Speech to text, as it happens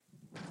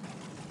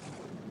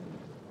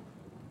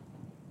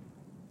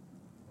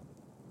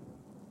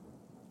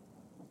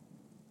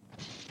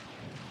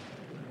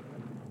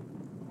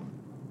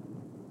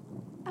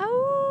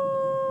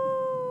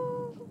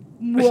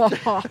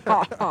Welcome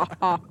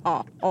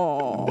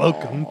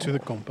to the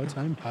Compa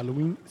Time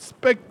Halloween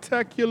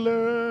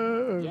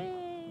Spectacular.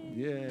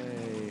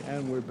 Yay!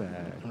 And we're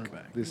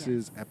back. This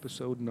is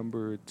episode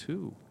number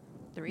 2.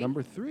 Three?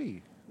 Number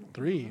 3.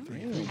 Three. I What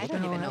the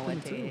don't hell even know what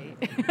happened to day.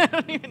 I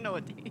don't even know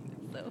what day it is,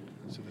 so.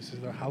 So this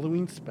is our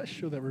Halloween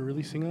special that we're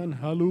releasing on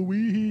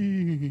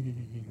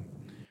Halloween.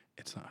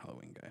 It's not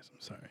Halloween, guys. I'm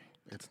sorry.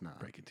 It's not.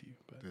 Break it to you,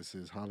 but This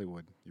is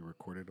Hollywood. You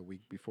recorded a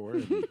week before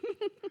and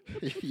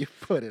you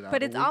put it out.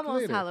 But a it's week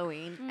almost later.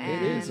 Halloween.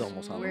 It is and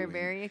almost We're Halloween.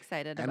 very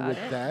excited And about with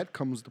it. that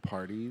comes the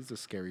parties, the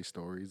scary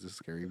stories, the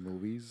scary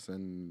movies,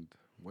 and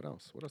what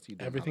else? What else do you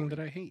do? everything that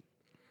I hate.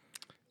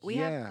 we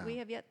yeah. have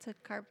have yet to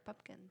carve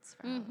pumpkins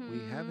for Halloween.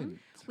 We haven't.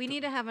 We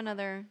need to have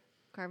another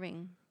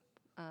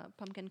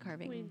pumpkin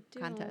carving We do.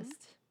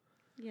 contest.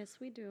 Yes,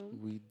 we do.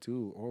 We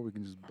do, or we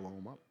can just blow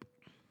them up.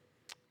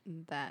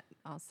 That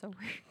also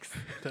works.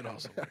 That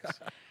also works.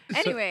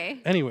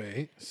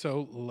 Anyway,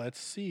 So let's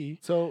see.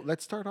 So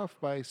let's start off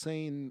by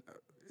saying,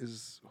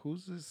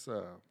 who's this?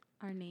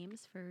 Our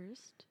names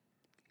first.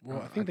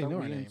 Well, I think they thought know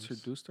our we names.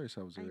 introduced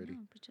ourselves I already. know,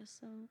 but just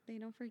so they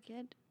don't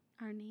forget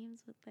our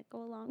names that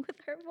go along with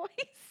our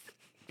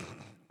voice.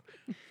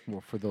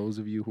 Well, for those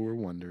of you who are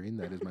wondering,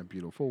 that is my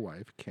beautiful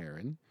wife,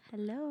 Karen.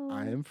 Hello.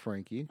 I am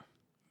Frankie.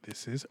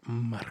 This is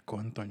Marco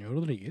Antonio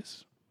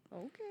Rodriguez,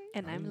 Okay.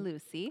 and I'm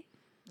Lucy.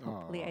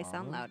 Hopefully, I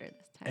sound Aw. louder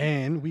this time.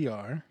 and we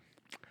are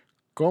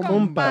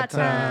Compa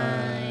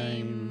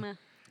time.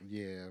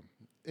 Yeah.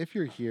 If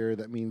you're here,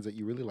 that means that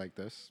you really like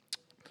this.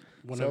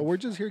 one So of we're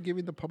just here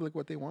giving the public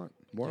what they want.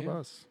 More of Yeah.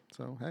 us.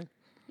 So, hey,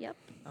 Yep.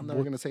 I'm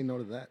never going to say no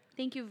to that.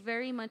 Thank you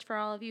very much for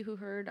all of you who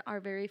heard our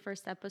very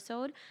first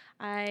episode.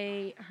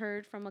 I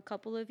heard from a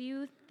couple of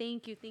you.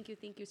 Thank you, thank you,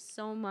 thank you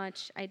so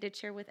much. I did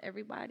share with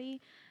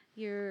everybody.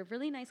 Your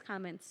really nice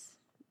comments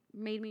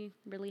made me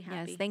really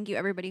happy. Yes, thank you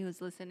everybody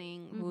who's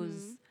listening,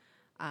 who's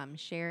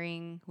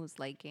sharing, who's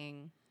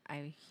liking.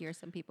 I hear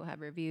some people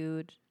have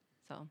reviewed,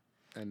 so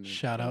And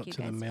shout Thank out you to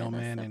the guys for the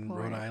mailman in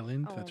support. Rhode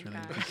Island. Oh, That's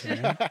related gosh. to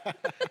Karen.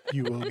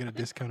 You will get a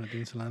discount at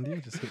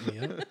Dunsalandia. Just hit me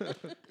up.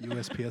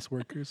 USPS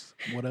workers,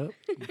 what up?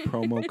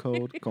 promo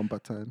code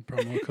Compatan.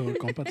 Promo code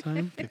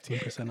CompaTime,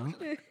 15% off.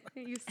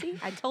 You see?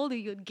 I told you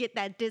you'd get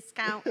that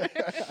discount.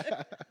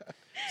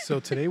 So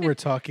today we're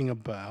talking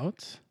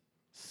about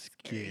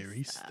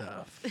scary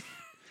stuff.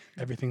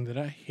 Everything that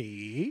I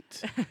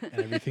hate and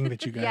everything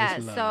that you guys yeah.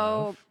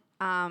 love.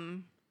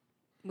 So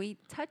we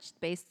touched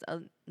base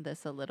on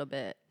this a little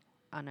bit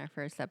on our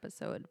first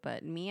episode,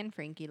 but me and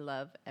Frankie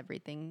love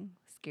everything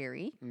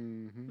scary,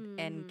 Mm-hmm.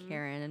 and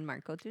Karen and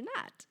Marco do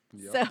not.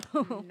 Yep.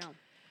 So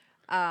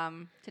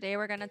No. today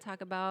we're gonna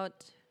talk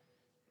about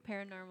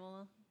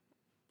paranormal,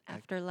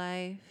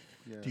 afterlife,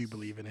 Yes. Do you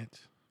believe in it?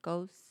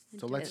 ghosts.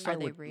 So let's Are start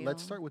they with real?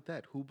 let's start with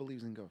that. Who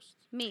believes in ghosts?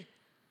 Me.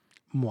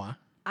 Moi.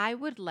 I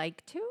would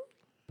like to,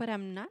 but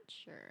I'm not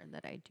sure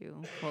that I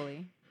do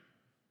fully.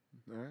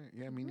 All right.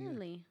 Yeah, me neither.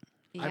 Really?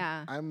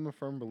 Yeah. I'm a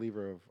firm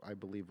believer of I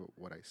believe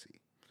what I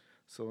see.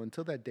 So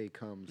until that day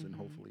comes, and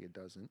hopefully it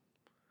doesn't,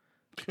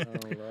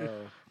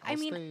 I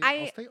mean,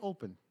 I'll stay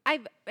open.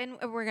 And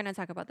we're gonna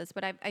talk about this,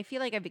 but I feel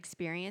like I've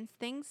experienced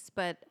things,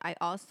 but I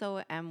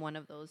also am one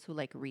of those who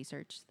like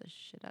research the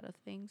shit out of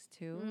things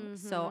too.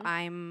 So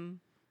I'm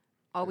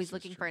always This is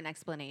looking for true. an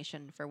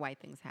explanation for why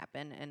things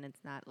happen, and it's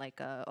not like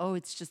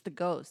it's just a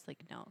ghost.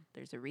 Like no,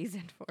 there's a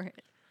reason for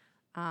it.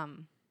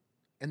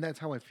 And that's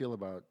how I feel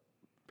about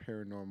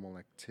paranormal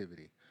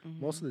activity.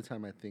 Most of the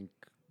time, I think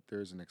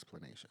there's an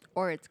explanation,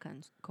 Or it's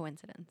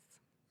coincidence,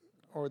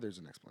 or there's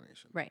an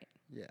explanation. right?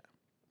 Yeah.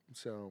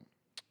 So,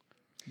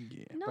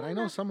 Yeah. No, but I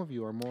know not- some of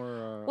you are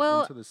more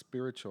Well, into the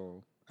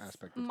spiritual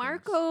aspect of things.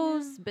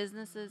 Marco's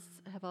businesses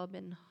have all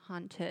been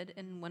haunted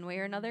in one way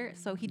or another.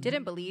 So he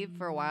didn't believe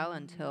for a while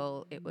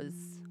until it was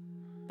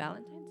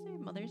Valentine's Day,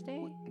 Mother's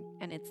Day,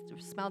 and it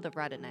smelled of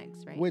rotten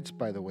eggs, right? Which,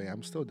 by the way,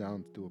 I'm still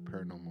down to do a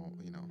paranormal,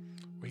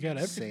 We got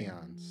everything.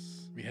 seance.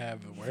 We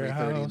have a 3:30 in the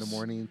warehouse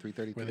morning,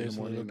 3:30 where in the there's a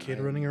morning. little kid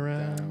I'm running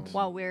around. down.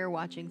 While we're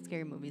watching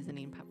scary movies and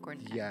eating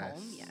popcorn at Yes.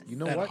 home. Yes. You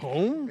know At what?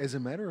 home? As a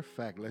matter of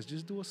fact, let's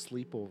just do a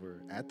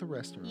sleepover at the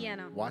restaurant. Yeah,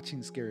 no.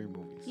 Watching scary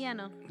movies. Yeah,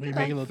 no. We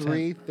make a little tent.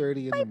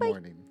 3:30 in the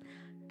morning.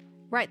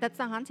 Right, that's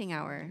the haunting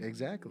hour.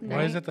 Exactly.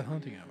 Why is that the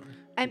haunting hour?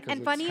 And Because and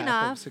it's funny half of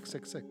enough,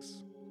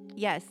 666.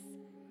 yes.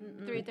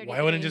 3:30.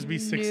 Why wouldn't it just be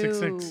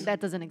 666?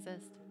 That doesn't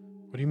exist.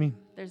 What do you mean?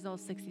 There's no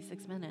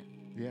 66 minute.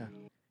 Yeah.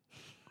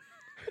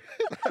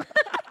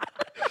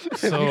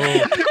 So,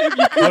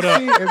 Hold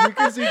up. If you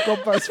can see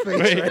Compa's face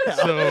Wait, right now,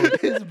 so-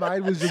 his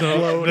mind was just so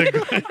blown.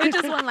 It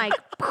just went like,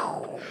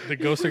 the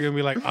ghosts are gonna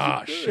be like,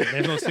 shit,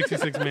 there's no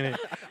 66 minute.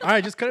 All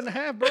right, just cut it in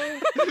half, bro.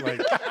 Like,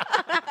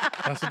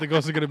 that's what the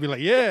ghosts are gonna be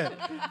like. Yeah,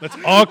 let's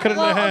all cut it in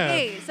Well, half.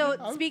 okay. So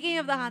speaking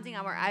of the haunting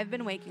hour, I've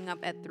been waking up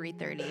at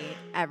 3:30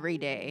 every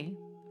day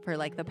for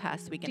like the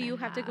past week. do you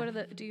have to go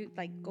to do you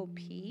like go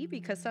pee?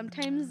 Because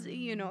sometimes,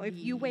 if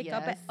you wake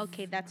up at, Yes.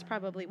 okay, that's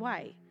probably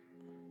why.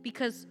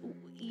 Because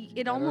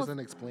it That almost, doesn't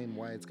explain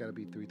why it's got to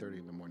be 3:30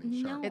 in the morning.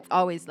 No. Sharp. It's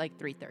always like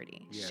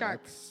 3:30. Yeah,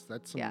 sharp.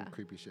 That's some Yeah.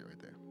 creepy shit right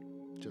there.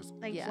 just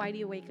Like, Yeah. why do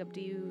you wake up?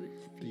 Do you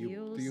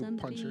feel do you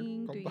punch her?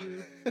 something? Do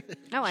you?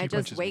 No, I She just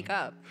punches wake me.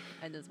 up.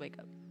 I just wake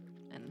up.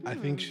 And I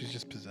think she's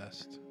just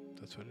possessed.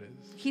 That's what it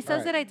is. he says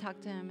Alright. that I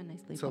talk to him and I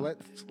sleep. So off.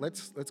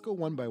 let's go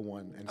one by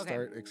one and Okay.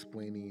 start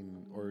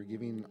explaining or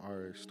giving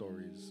our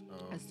stories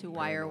of As to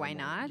why or why paranormal.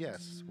 not?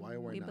 Yes, why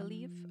or why we not.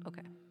 believe.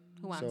 Okay.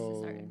 Who wants to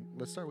So start?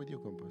 let's start with you,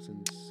 Kumpa,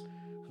 since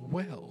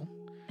Well,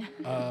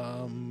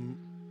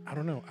 I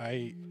don't know.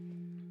 I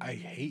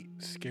hate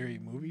scary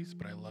movies,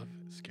 but I love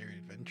scary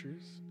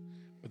adventures.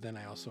 But then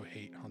I also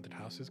hate haunted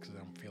houses because I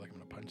don't feel like I'm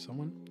gonna punch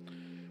someone.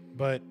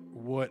 But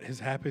what has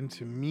happened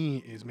to me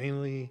is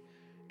mainly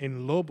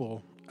in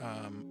Lobo.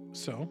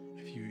 So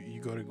if you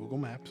go to Google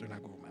Maps, or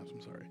not Google Maps,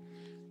 I'm sorry.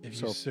 If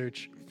you So-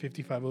 search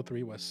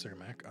 5503 West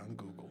Cermak on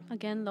Google,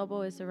 Again,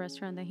 Lobo is the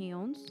restaurant that he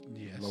owns.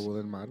 yes, Lobo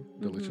del Mar,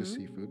 delicious Mhm.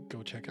 seafood.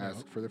 go check it Ask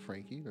out. for the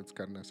Frankie. That's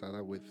carne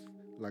asada with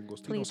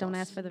langostino Please don't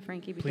sauce. ask for the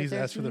Frankie because Please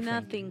there's ask for the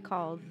nothing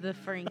called the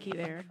Frankie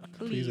there.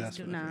 Please, Please ask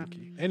do for the not.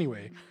 Frankie.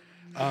 Anyway,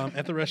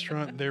 at the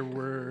restaurant there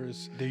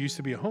used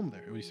to be a home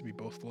there. It used to be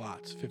both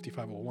lots,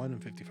 5501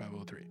 and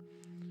 5503.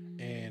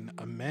 And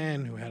a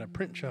man who had a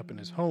print shop in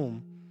his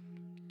home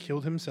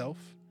killed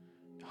himself,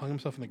 hung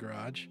himself in the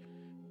garage,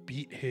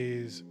 beat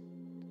his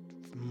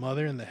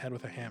mother in the head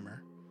with a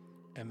hammer,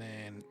 and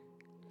then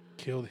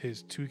killed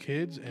his 2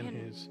 kids and Can-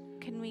 his.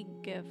 Can we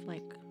give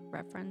like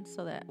reference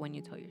so that when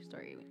you tell your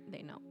story,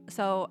 they know?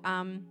 So,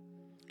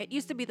 it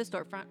used to be the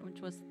storefront,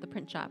 which was the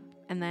print shop,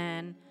 and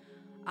then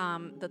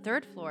the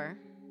 3rd floor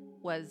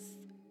was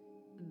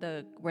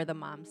where the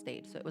mom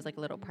stayed. So it was like a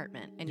little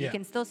apartment, and you Yeah.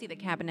 can still see the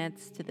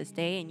cabinets to this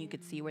day, and you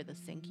could see where the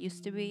sink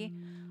used to be.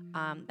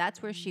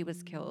 That's where she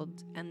was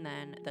killed, and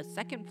then the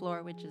 2nd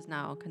floor, which is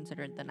now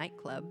considered the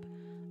nightclub,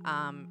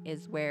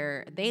 is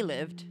where they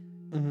lived,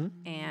 Mm-hmm.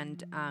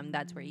 and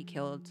that's where he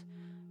killed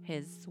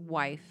his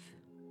wife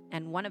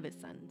and one of his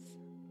sons.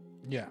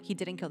 Yeah. He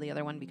didn't kill the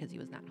other one because he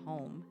was not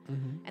home.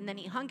 Mm-hmm. And then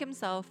he hung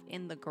himself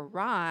in the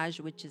garage,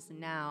 which is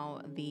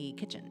now the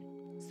kitchen.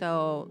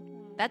 So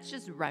that's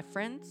just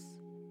reference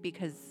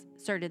because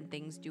certain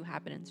things do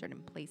happen in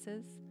certain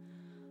places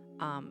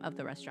of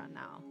the restaurant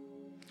now.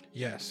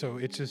 Yeah, so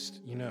it's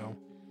just,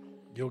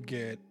 you'll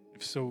get.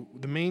 So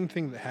the main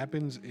thing that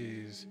happens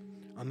is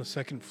on the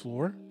 2nd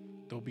floor,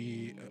 there'll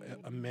be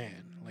a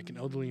man, like an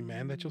elderly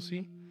man that you'll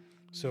see.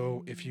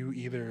 So if you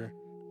either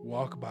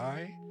walk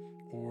by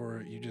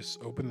or you just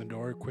open the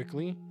door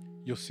quickly,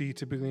 you'll see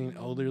typically an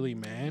elderly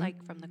man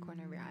Like from the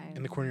corner of your eye.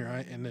 in the corner of your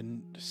eye in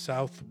the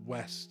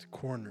southwest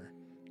corner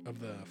of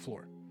the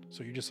floor.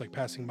 So you're just like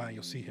passing by,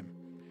 you'll see him.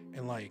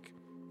 And like,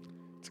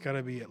 it's got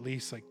to be at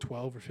least like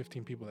 12 or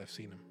 15 people that have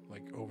seen him,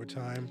 like over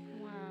time.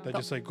 Wow. That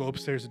just like go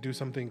upstairs to do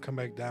something, come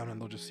back down,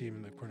 and they'll just see him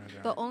in the corner of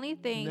their The eye. only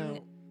thing, Now,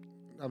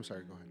 I'm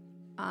sorry. Go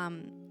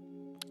ahead.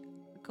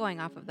 going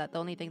off of that, the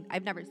only thing,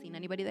 I've never seen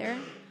anybody there,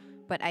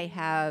 but I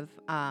have,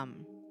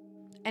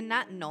 and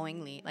not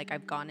knowingly, like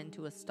I've gone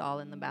into a stall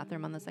in the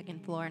bathroom on the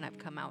 2nd floor, and I've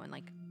come out and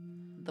like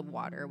the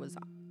water was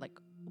like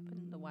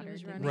open. The water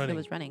was thing running. Running. It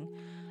was running.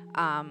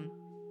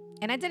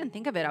 And I didn't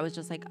think of it. I was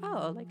just like,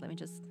 oh, like let me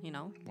just,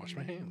 Wash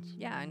my hands.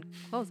 yeah, and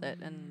close it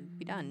and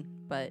be done.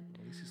 But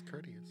At least he's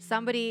courteous.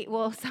 somebody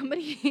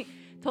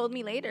told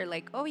me later,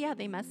 like, oh yeah,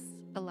 they mess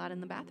a lot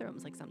in the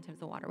bathrooms. Like sometimes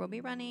the water will be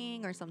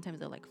running, or sometimes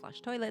they'll like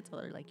flush toilets,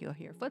 or like you'll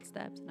hear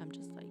footsteps, and I'm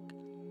just like,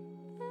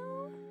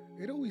 well,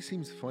 It always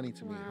seems funny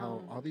to me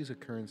how Wow. all these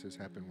occurrences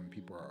happen when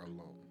people are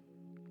alone.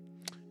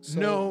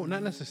 No,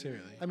 not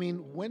necessarily. I mean,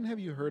 when have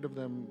you heard of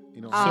them? So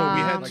we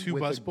had like 2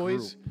 with a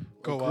busboys group,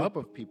 go a group up.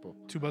 of people.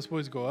 2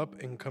 busboys go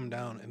up and come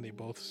down, and they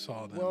both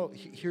saw them. Well,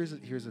 here's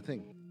the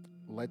thing.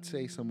 Let's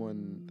say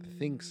someone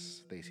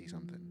thinks they see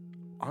something.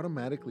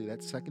 Automatically,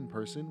 that second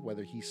person,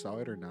 whether he saw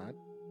it or not,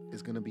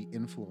 is going to be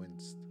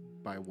influenced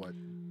by what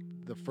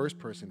the first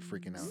person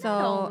freaking out. So-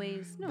 Not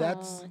always. No.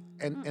 That's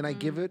and I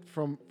give it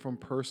from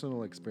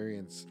personal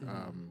experience.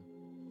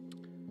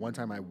 One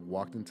time I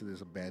walked into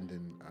this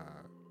abandoned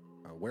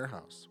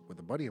warehouse with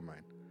a buddy of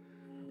mine,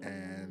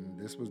 and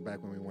this was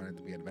back when we wanted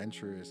to be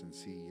adventurous and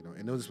see,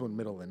 and it was one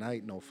middle of the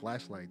night, no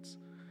flashlights,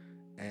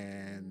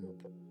 and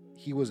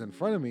he was in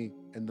front of me,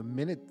 and the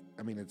minute,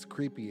 I mean, it's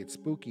creepy, it's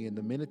spooky, and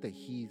the minute that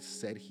he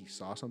said he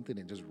saw something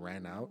and just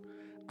ran out,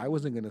 I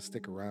wasn't gonna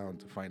stick around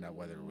to find out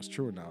whether it was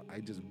true or not. I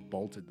just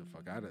bolted the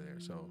fuck out of there.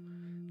 So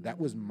that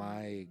was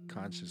my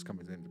conscience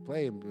coming into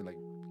play, and like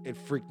it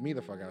freaked me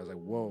the fuck out. I was like,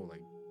 whoa,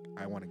 like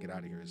I want to get out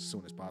of here as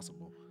soon as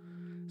possible.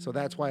 So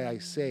that's why I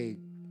say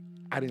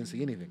I didn't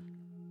see anything.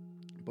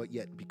 But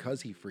yet,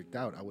 because he freaked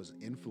out, I was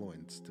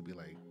influenced to be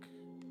like,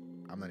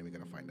 I'm not even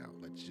gonna find out.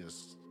 Let's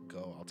just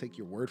go. I'll take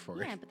your word for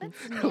Yeah, it. but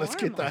that's normal. Let's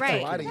get the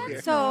Right. hell out of That's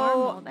here. so-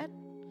 normal. That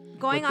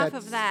going But off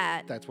of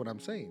that, that's what I'm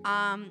saying.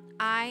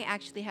 I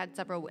actually had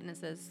several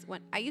witnesses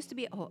when I used to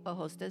be a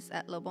hostess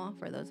at Lobo.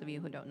 For those of you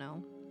who don't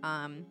know,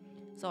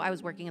 so I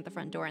was working at the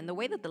front door, and the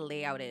way that the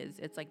layout is,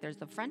 it's like there's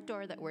the front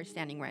door that we're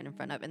standing right in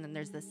front of, and then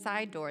there's the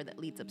side door that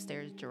leads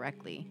upstairs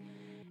directly,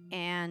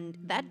 and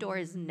that door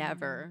is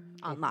never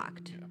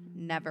unlocked,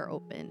 never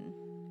open.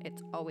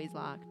 It's always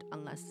locked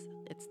unless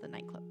it's the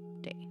nightclub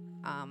day.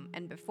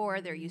 And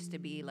before there used to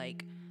be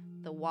like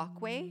the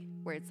walkway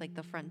where it's like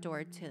the front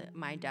door to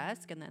my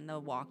desk and then the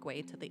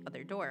walkway to the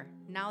other door.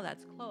 Now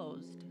that's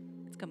closed.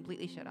 It's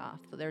completely shut off.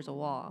 So there's a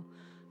wall,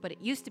 but it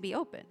used to be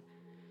open.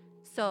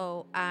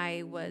 So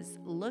I was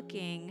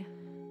looking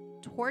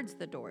towards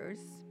the doors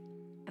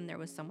and there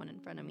was someone in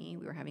front of me.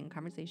 We were having a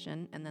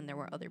conversation and then there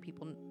were other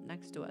people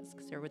next to us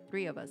because there were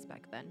 3 of us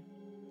back then.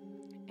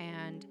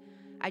 And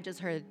I just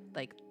heard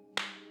like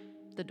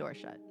the door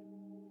shut.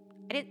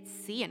 I didn't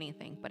see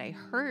anything, but I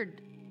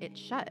heard it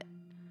shut.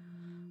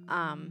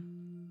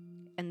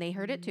 And they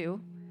heard it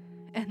too.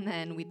 And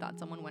then we thought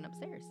someone went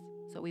upstairs.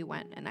 So we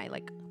went and I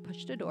like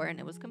pushed the door and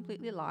it was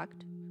completely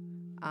locked.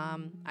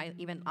 I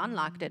even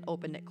unlocked it,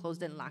 opened it,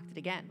 closed it, and locked it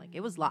again. Like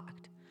it was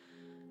locked.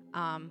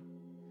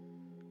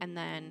 And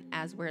then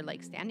as we're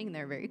like standing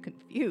there very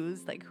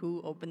confused, like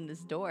who opened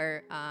this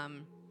door,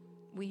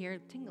 we hear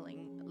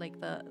tingling, like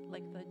the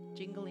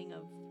jingling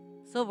of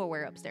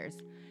silverware upstairs.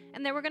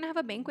 And they were going to have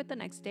a banquet the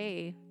next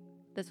day.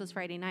 This was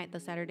Friday night. The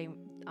Saturday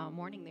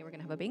morning, they were going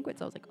to have a banquet.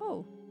 So I was like,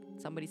 oh,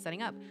 somebody's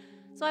setting up.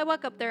 So I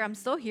walk up there. I'm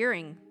still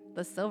hearing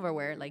the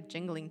silverware like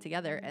jingling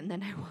together. And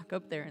then I walk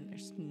up there and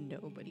there's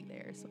nobody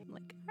there. So I'm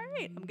like, all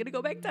right, I'm going to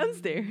go back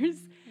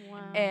downstairs.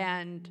 Wow.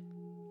 And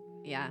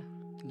yeah.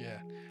 Yeah.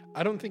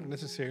 I don't think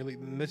necessarily,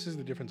 and this is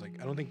the difference, like,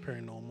 I don't think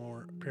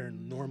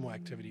paranormal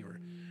activity or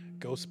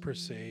ghosts per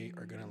se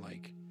are going to,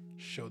 like,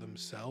 show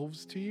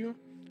themselves to you.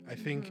 I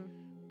think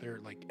they're,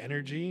 like,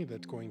 energy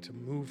that's going to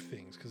move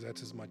things because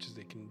that's as much as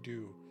they can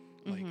do.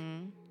 Like,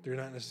 they're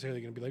not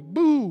necessarily going to be like,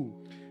 boo!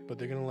 But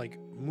they're going to, like,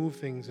 move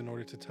things in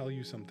order to tell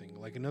you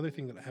something. Like, another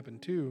thing that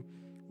happened, too,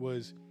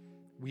 was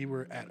we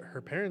were at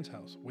her parents'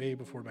 house way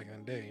before back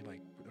in the day,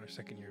 like, our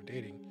second year of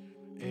dating.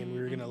 And we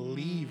were going to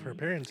leave her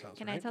parents' house,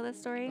 Can right? I tell this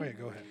story? Oh, yeah,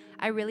 go ahead.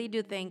 I really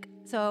do think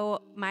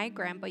so. My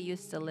grandpa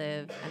used to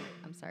live.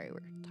 I'm sorry, we're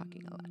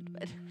talking a lot,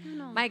 but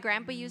No. my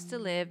grandpa used to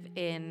live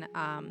in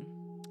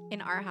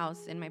our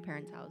house, in my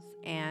parents' house,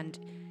 and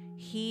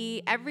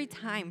he every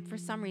time, for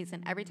some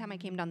reason, every time I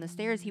came down the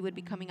stairs, he would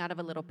be coming out of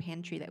a little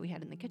pantry that we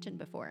had in the kitchen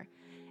before,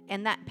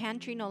 and that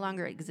pantry no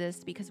longer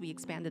exists because we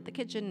expanded the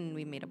kitchen and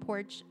we made a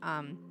porch.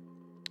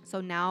 So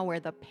now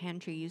where the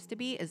pantry used to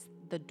be is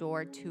the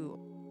door to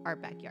our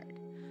backyard.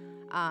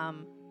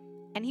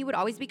 And he would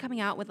always be coming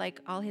out with like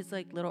all his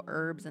like little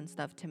herbs and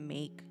stuff to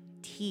make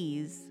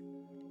teas.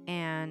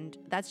 And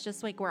that's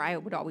just like where I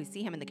would always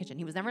see him in the kitchen.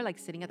 He was never like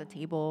sitting at the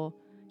table.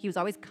 He was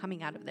always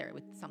coming out of there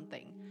with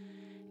something.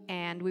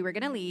 And we were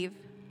going to leave.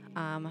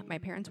 My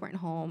parents weren't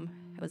home.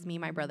 It was me,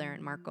 my brother,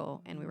 and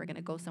Marco. And we were going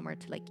to go somewhere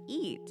to like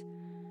eat.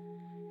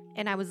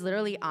 And I was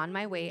literally on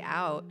my way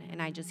out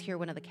and I just hear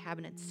one of the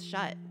cabinets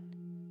shut.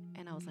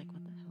 And I was like,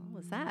 what the hell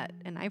was that?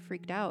 And I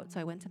freaked out. So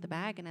I went to the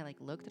back and I like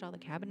looked at all the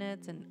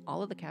cabinets and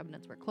all of the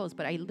cabinets were closed.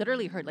 But I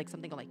literally heard like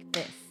something go like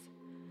this.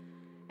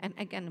 And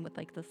again, with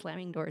like the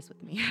slamming doors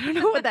with me. I don't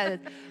know what that is.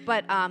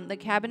 But the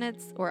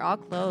cabinets were all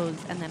closed.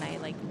 And then I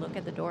like look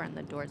at the door and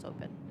the door's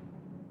open.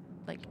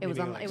 Like it was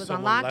Meaning, like, it was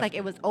someone unlocked. left Like it.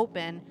 it was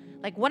open.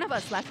 Like one of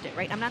us left it,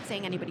 right? I'm not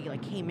saying anybody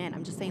like came in.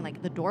 I'm just saying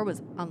like the door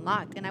was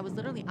unlocked. And I was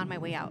literally on my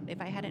way out.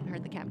 If I hadn't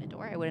heard the cabinet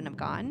door, I wouldn't have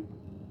gone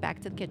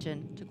back to the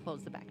kitchen to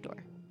close the back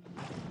door.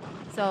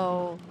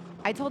 So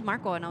I told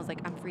Marco and I was like,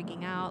 I'm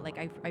freaking out. Like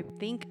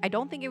I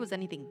don't think it was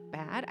anything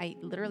bad. I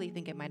literally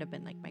think it might have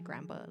been like my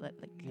grandpa like,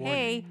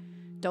 hey,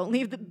 don't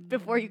leave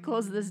before you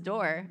close this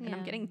door. And I'm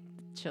Yeah. getting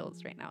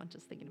chills right now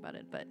just thinking about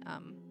it. But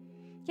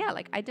yeah,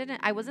 like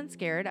I wasn't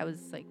scared. I was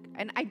like,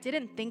 and I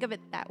didn't think of it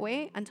that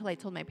way until I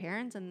told my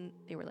parents and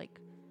they were like,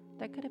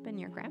 that could have been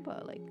your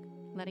grandpa, like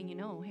letting you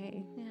know,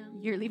 hey, Yeah.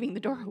 you're leaving the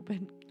door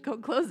open. Go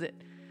close it.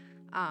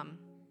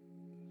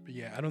 But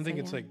yeah, I don't think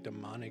So, it's yeah. like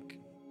demonic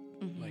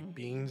Mhm. like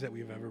beings that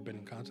we've ever been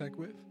in contact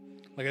with.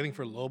 Like I think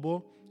for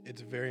Lobo,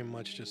 it's very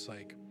much just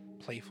like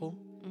playful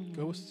Mhm.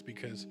 ghosts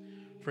because,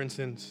 for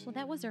instance, Well,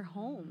 that was their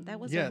home. That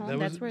was yeah, their home. that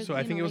was. That's where, So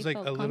I you think know, it was they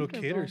like felt a little kid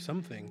or comfortable.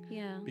 something.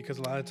 Yeah. Because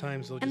a lot of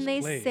times they'll just And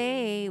they play.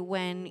 say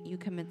when you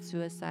commit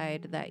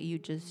suicide that you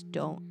just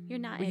don't You're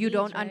not. you at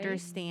don't ease, right?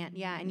 understand,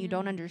 yeah, and you Yeah.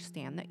 don't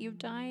understand that you've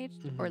died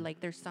or Mhm. like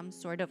there's some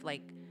sort of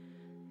like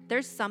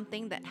there's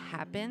something that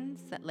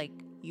happens that like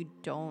you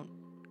don't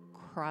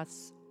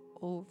cross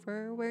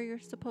over where you're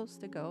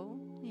supposed to go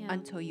Yeah.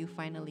 until you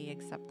finally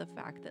accept the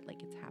fact that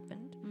like it's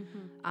happened.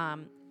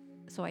 Mm-hmm.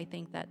 So I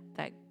think that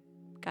that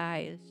guy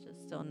is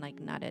just still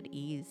like not at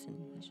ease and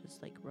he's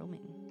just like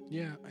roaming.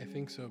 Yeah, I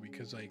think so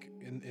because like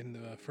in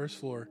the first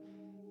floor,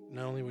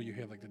 not only will you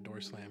have like the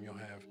door slam, you'll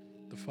have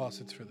the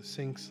faucets for the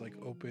sinks like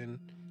open.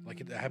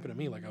 Like it happened to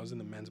me. Like I was in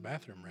the men's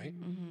bathroom, right?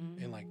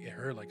 Mm-hmm. And like it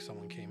heard like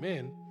someone came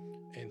in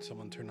and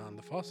someone turned on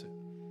the faucet,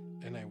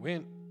 and I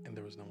went and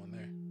there was no one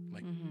there.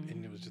 Like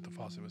and it was just the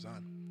faucet was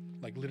on.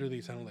 Like literally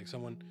it sounded like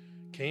someone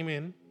came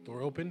in,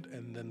 door opened,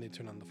 and then they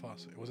turned on the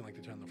faucet. It wasn't like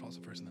they turned on the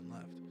faucet first and then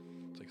left.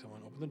 It's like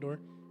someone opened the door,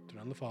 turned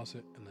on the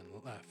faucet, and then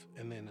left,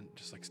 and then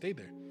just like stayed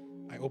there.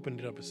 I opened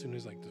it up as soon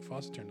as like the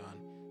faucet turned on,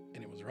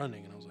 and it was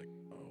running, and I was like,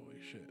 holy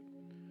shit.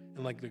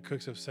 And like the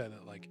cooks have said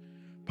that like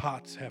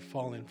pots have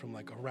fallen from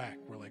like a rack.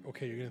 We're like,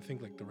 okay, you're gonna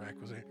think like the rack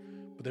was there,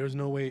 but there's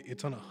no way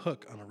it's on a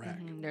hook on a rack.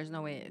 There's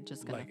no way it's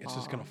just gonna Like fall. it's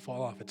just gonna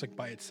fall off. It's like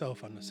by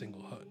itself on a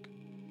single hook.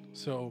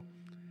 So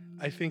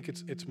I think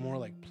it's more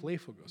like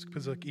playful ghosts,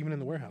 because like even in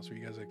the warehouse where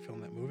you guys like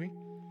filmed that movie,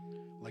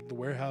 like the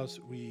warehouse,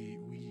 we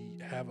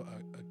have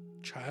a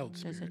child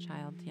spirit. There's a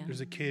child, yeah.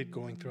 There's a kid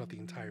going throughout the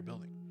entire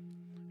building,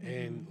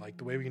 and like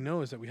the way we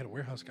know is that we had a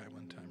warehouse guy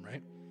one time,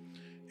 right?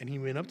 And he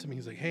went up to me.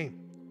 He's like, "Hey,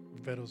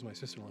 Veto's my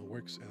sister-in-law who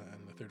works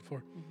on the 3rd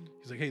floor."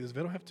 He's like, "Hey, does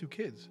Veto have 2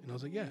 kids?" And I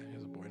was like, "Yeah, he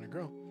has a boy and a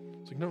girl."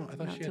 He's like, "No, I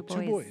thought No, she had 2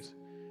 2 boys." boys."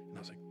 And I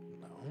was like,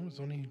 "No, it's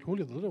only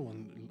Julio, the little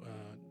one.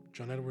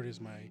 John Edward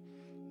is my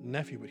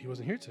nephew, but he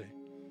wasn't here today."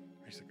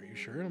 He's like, "Are you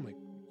sure?" And I'm like,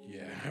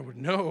 "Yeah, I would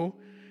know."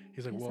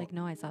 He's like, He's "Well, like,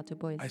 no, I saw 2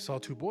 boys. I saw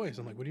 2 boys."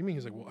 I'm like, "What do you mean?"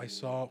 He's like, "Well, I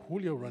saw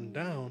Julio run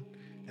down,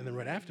 and then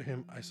right after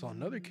him, I saw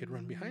another kid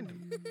run behind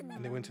him.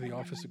 And they went to the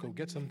office to go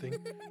get something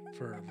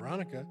for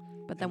Veronica."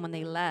 But then when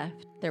they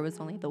left, there was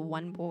only the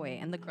one boy,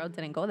 and the girl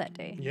didn't go that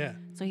day. Yeah.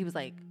 So he was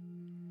like,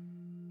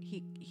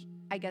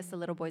 I guess the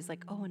little boy's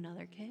like, oh,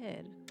 another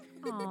kid.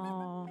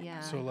 Oh. Yeah.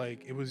 So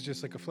like it was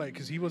just like a flight,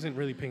 because he wasn't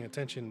really paying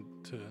attention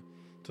to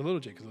Little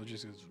Jay, because Little Jay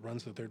just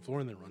runs to the 3rd floor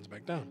and then runs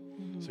back down.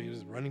 So he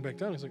was running back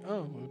down. He's like,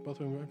 "Oh, well,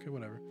 both of them, okay,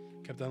 whatever."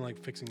 Kept on like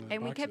fixing the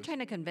And we kept boxes. trying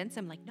to convince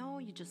him, like, no,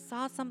 you just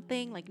saw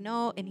something. Like,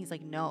 no. And he's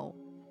like, no,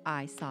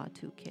 I saw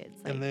 2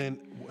 kids. Like, And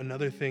then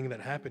another thing that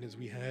happened is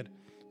we had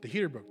the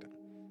heater broke down.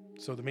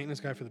 So the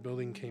maintenance guy for the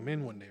building came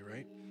in one day,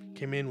 right?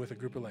 Came in with a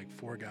group of like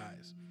 4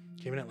 guys.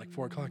 Came in at like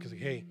 4 o'clock. He's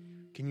like, "Hey,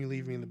 can you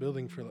leave me in the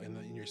building for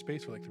in your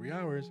space for like 3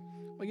 hours?"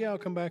 I'm like, "Yeah, I'll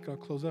come back. I'll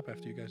close up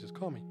after you guys just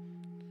call me."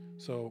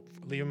 So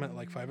leave him at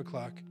like 5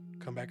 o'clock.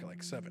 Come back at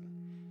like 7.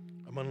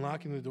 I'm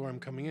unlocking the door. I'm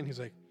coming in. He's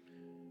like,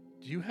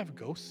 "Do you have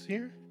ghosts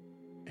here?"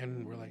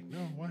 And we're like, "No,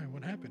 why?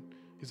 What happened?"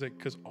 He's like,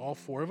 "Because all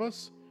 4 of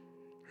us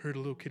heard a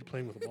little kid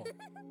playing with a ball."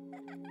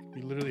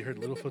 We literally heard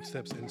little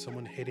footsteps and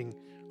someone hitting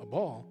a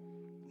ball,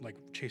 like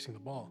chasing the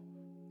ball,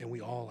 and we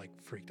all like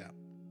freaked out.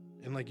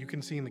 And like you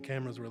can see in the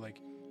cameras where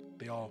like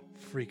they all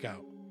freak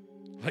out,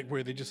 like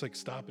where they just like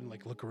stop and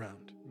like look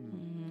around.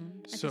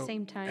 At the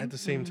same time? At the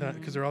same time,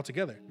 because they're all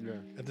together. Yeah.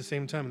 At the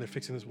same time, and they're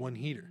fixing this one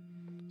heater.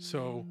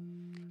 So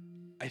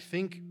I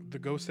think the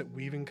ghosts that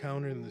we've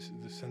encountered and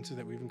the senses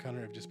that we've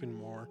encountered have just been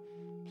more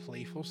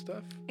playful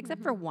stuff.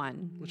 except for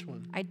one. Which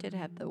one? I did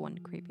have the one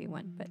creepy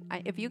one. But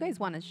if you guys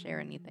want to share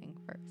anything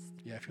first.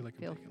 Yeah, I feel like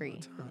Feel I'm taking free.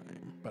 a lot of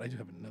time, but I do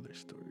have another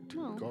story too.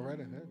 Well, Go right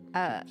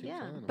ahead. Keep yeah.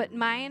 telling 'em. But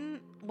mine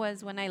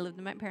was when I lived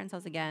in my parents'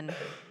 house again.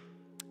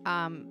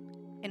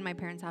 In my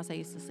parents' house, I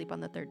used to sleep on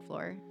the 3rd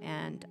floor,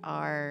 and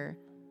our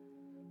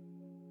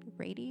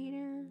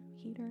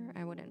heater,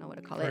 I wouldn't know what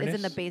to call it. Is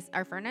in the Furnace? base.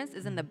 Our furnace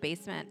is in the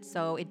basement,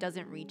 so it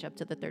doesn't reach up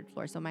to the 3rd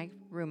floor. So my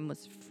room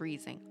was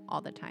freezing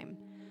all the time.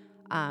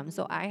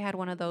 So I had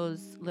one of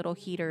those little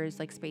heaters,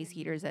 like space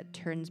heaters, that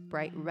turns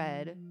bright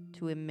red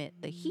to emit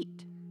the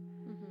heat.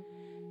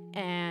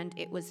 And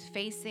it was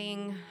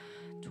facing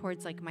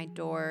towards like my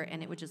door,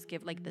 and it would just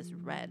give like this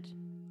red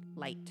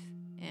light.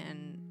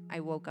 And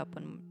I woke up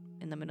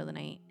in the middle of the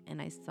night,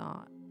 and I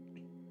saw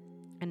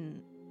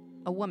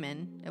a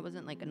woman. It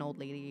wasn't like an old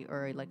lady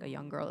or like a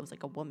young girl. It was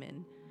like a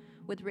woman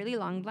with really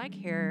long black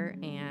hair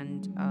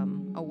and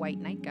a white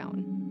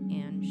nightgown.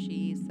 And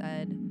she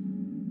said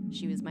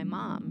she was my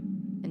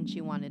mom, and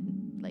she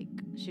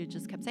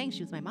just kept saying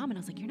she was my mom. And I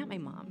was like, "You're not my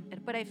mom."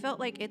 But I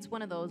felt like it's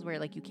one of those where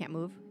like you can't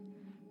move.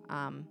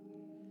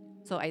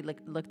 So I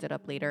looked it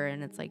up later,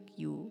 and it's like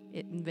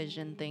it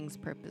envision things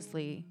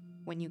purposely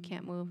when you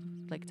can't move,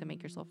 like to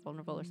make yourself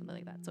vulnerable or something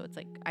like that. So it's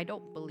like I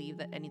don't believe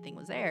that anything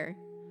was there.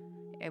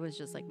 It was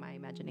just like my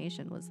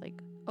imagination was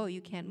like, "Oh,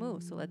 you can't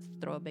move, so let's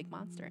throw a big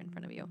monster in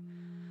front of you."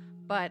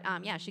 But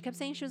yeah, she kept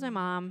saying she was my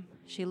mom.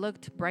 She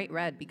looked bright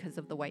red because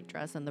of the white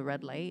dress and the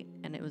red light,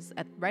 and it was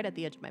right at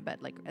the edge of my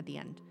bed, like at the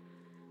end.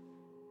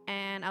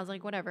 And I was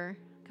like, whatever,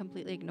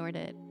 completely ignored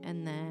it.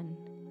 And then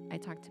I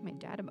talked to my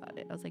dad about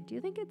it. I was like, "Do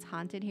you think it's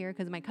haunted here?"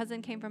 Because my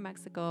cousin came from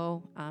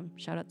Mexico.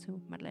 Shout out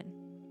to Marlene.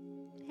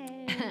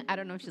 Hey. I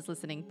don't know if she's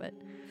listening, but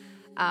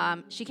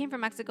she came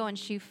from Mexico, and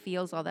she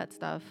feels all that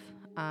stuff.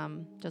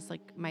 Just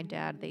like my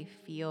dad, they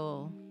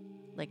feel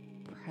like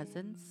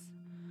presence.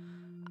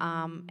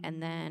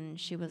 And then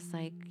she was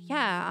like,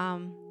 "Yeah,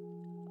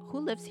 who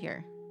lives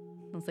here?"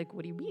 I was like,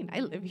 "What do you mean?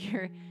 I live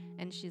here."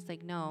 And she's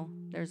like, "No,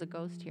 there's a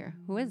ghost here.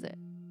 Who is it?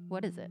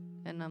 What is it?"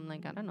 And I'm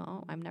like, "I don't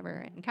know. I've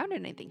never encountered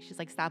anything." She's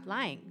like, "Stop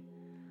lying."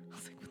 I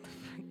was like, "What the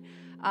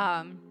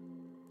fuck?"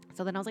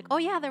 So then I was like, "Oh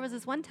yeah, there was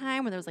this one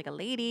time where there was like a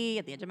lady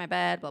at the edge of my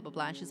bed, blah, blah,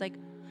 blah." And she's like,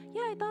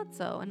 "Yeah, I thought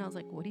so." And I was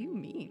like, "What do you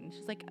mean?"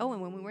 She's like, "Oh,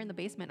 and when we were in the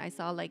basement, I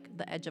saw like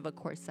the edge of a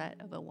corset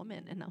of a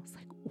woman." And I was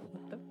like,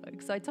 "What the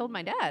fuck?" So I told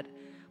my dad,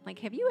 I'm like,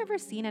 "Have you ever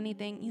seen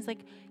anything?" He's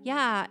like,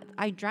 "Yeah,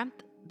 I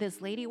dreamt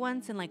this lady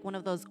once in like one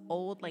of those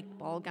old like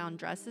ball gown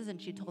dresses,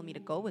 and she told me to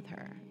go with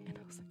her." And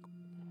I was like,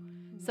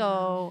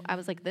 So I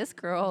was like, this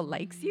girl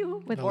likes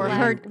you With The or lady-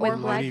 her the or with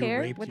black lady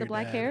hair? raped With the your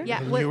black dad. hair?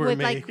 yeah And with, you were with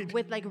made.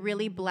 like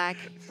really black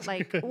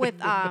like with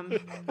those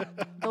big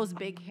Those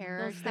big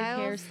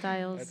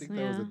hairstyles. I think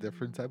that was a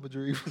different type of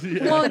dream.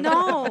 Well,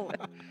 no.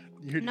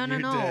 Your No.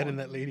 dad and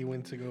that lady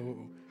went to go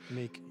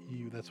make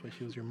you. That's why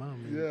she was your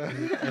mom. Yeah.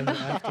 In the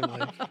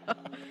afterlife.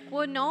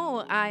 Well,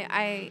 no.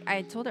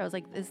 I told her, I was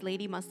like, this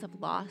lady must have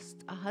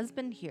lost a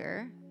husband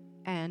here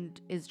and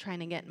is trying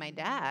to get my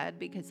dad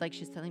because like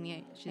she's telling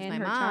me she's And my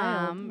her mom.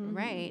 child. Mhm.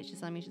 Right. She's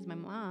telling me she's my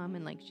mom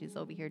and like she's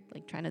over here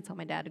like trying to tell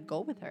my dad to go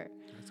with her.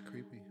 That's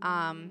creepy.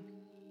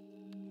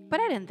 But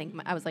I didn't think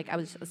I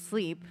was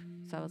asleep,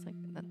 so I was like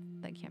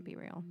that can't be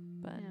real.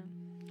 But Yeah.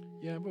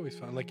 Yeah, I've always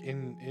found like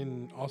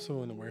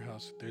also in the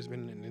warehouse, there's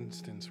been an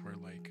instance where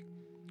like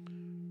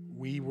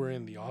we were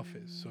in the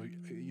office. So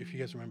if you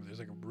guys remember, there's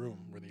like a room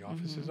where the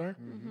offices are.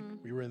 Mm-hmm.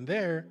 We were in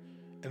there,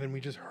 and then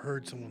we just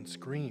heard someone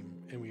scream,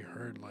 and we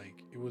heard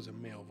like it was a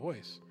male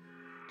voice.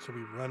 So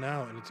we run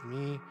out, and it's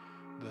me,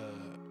 the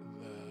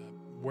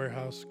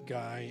warehouse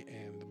guy,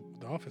 and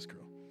the office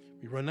girl.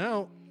 We run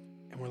out,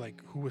 and we're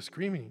like, "Who was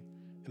screaming?"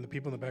 And the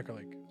people in the back are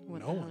like, what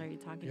 "No the hell one." are you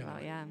talking Yeah, about?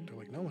 like- Yeah. They're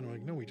like, "No one." We're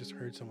like, "No, we just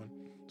heard someone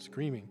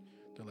screaming."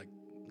 They're like,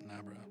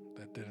 "Nah, bro,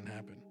 that didn't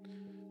happen."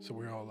 So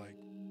we're all like,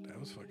 "That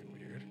was fucking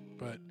weird."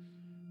 But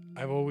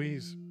I've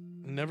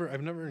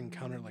never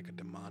encountered like a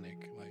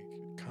demonic, like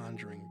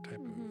conjuring type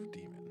of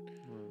demon.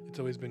 It's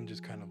always been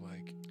just kind of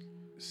like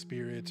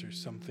spirits or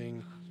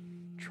something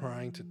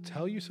trying to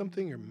tell you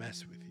something or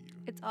mess with you.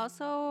 It's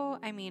also,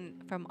 I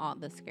mean, from all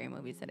the scary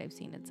movies that I've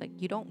seen, it's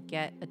like you don't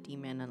get a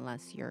demon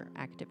unless you're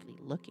actively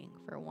looking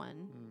for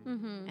one.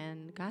 Mm-hmm.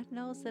 And God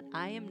knows that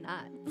I am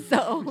not.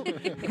 So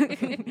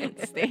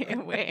stay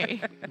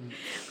away.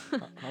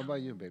 How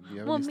about you, babe? Do you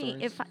have Well, any me,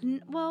 stories? if I,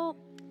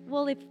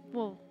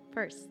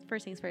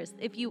 first things first.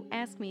 If you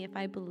ask me if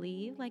I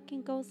believe like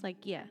in ghosts,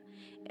 like yeah,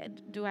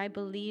 do I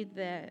believe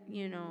that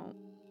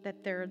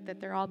that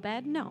they're all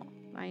bad? No,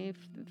 I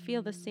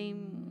feel the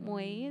same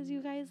way as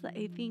you guys.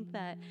 I think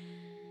that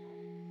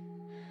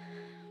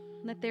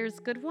there's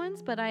good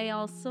ones, but I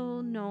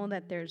also know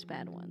that there's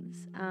bad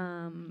ones.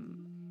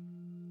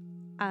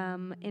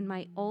 In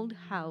my old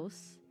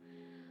house,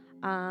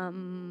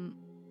 in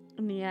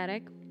the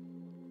attic,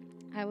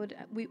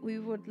 we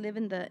would live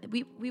in the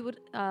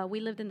we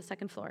lived in the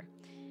second floor,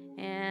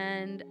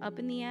 and up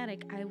in the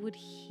attic I would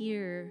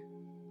hear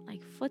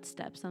like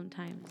footsteps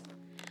sometimes,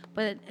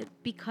 but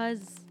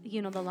because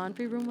the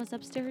laundry room was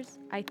upstairs,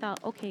 I thought,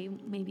 okay,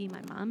 maybe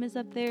my mom is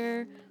up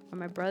there or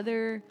my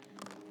brother,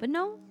 but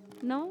no,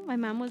 my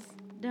mom was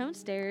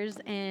downstairs,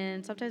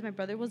 and sometimes my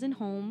brother wasn't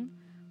home,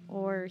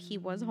 or he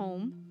was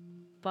home,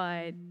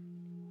 but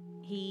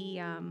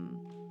he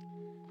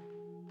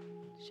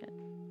shit.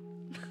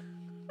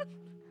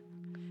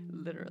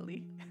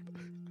 Literally.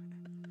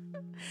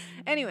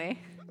 Anyway.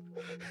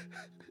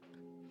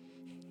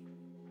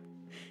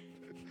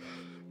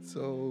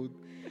 So,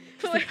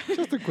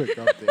 just a quick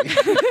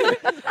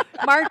update.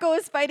 Marco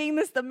is fighting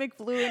the stomach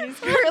flu and he's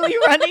currently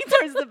running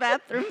towards the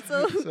bathroom.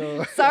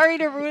 So sorry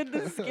to ruin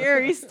the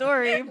scary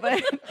story,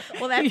 but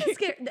Well, that's a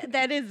scary.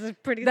 That is a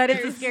pretty. that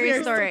is a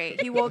scary story.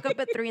 He woke up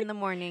at 3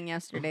 a.m.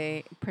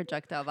 yesterday,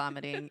 projectile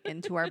vomiting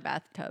into our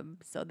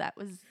bathtub. So that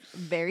was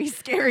very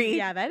scary.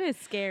 Yeah, that is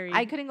scary.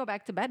 I couldn't go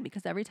back to bed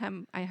because every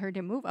time I heard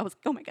him move, I was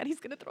like, oh my God, he's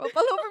going to throw up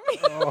all over me.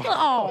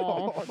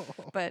 Oh.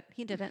 But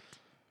he didn't.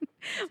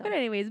 But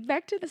anyways,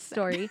 back to the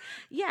story.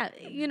 Yeah,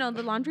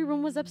 the laundry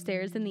room was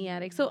upstairs in the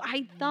attic. So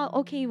I thought,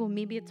 okay, well,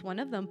 maybe it's one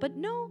of them. But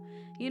no,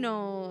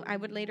 I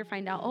would later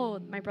find out, oh,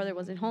 my brother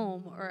wasn't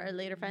home. Or I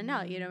later find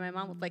out, my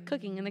mom was like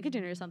cooking in the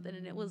kitchen or something.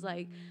 And it was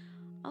like,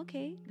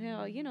 okay,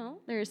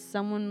 there's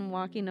someone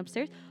walking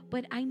upstairs.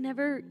 But I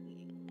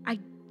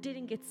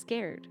didn't get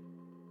scared.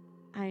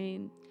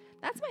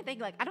 That's my thing.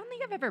 Like, I don't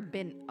think I've ever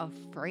been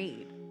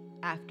afraid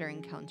after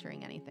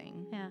encountering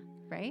anything. Yeah.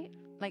 Right?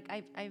 Like,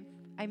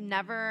 I've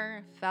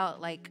never felt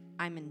like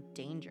I'm in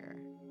danger.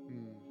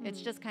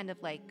 It's just kind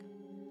of like,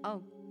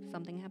 oh,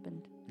 something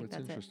happened. Like, That's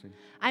that's it. interesting.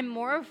 I'm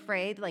more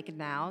afraid, like,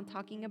 now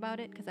talking about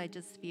it, because I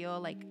just feel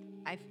like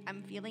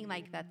I'm feeling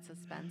like that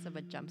suspense of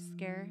a jump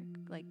scare.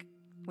 Like,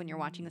 when you're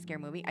watching a scary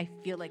movie, I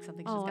feel like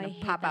something's just going to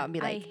pop out and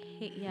be like,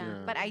 yeah.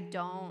 but I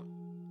don't,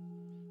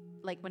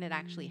 like, when it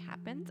actually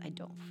happens, I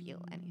don't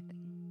feel anything.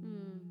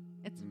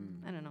 It's,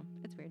 I don't know.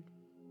 It's weird.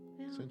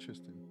 It's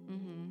interesting.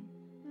 Mm-hmm.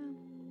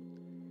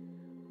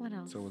 What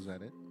else? So was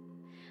that it?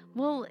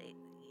 Well,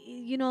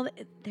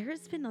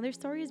 there's been other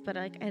stories, but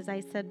like as I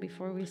said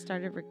before we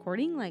started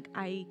recording, like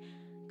I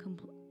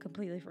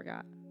completely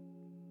forgot.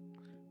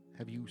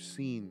 Have you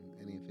seen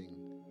anything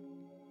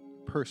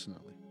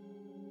personally?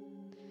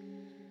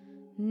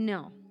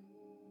 No.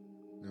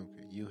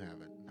 Okay, you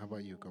haven't. How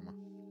about you, Koma?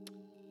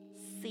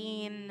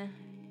 Seen.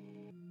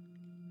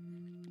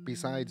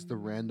 Besides the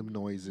random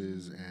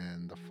noises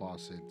and the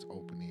faucets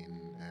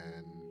opening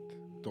and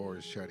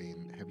doors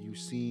shutting, have you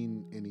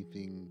seen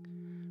anything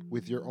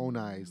with your own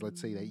eyes?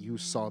 Let's say that you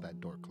saw that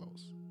door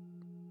close.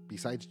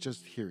 Besides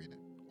just hearing it.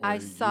 Or I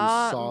you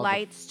saw the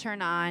lights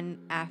turn on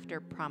after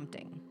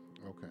prompting.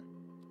 Okay.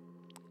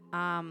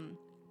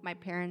 My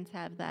parents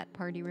have that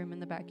party room in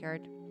the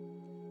backyard.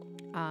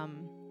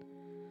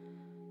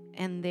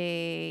 And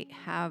they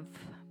have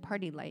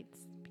party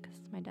lights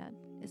because my dad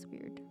is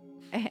weird.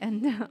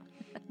 And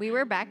we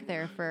were back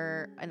there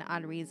for an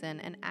odd reason.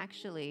 And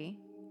actually,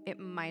 it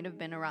might have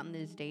been around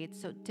these dates.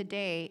 So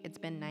today, it's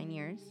been 9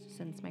 years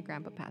since my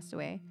grandpa passed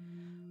away.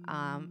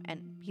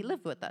 And he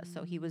lived with us.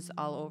 So he was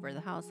all over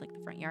the house, like the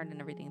front yard and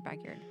everything, the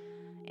backyard.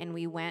 And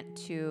we went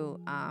to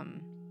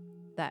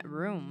that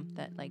room,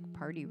 that like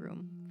party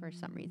room for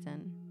some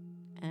reason.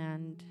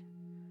 And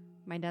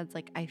my dad's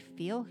like, I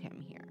feel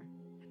him here.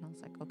 And I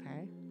was like,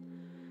 okay.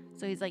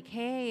 So he's like,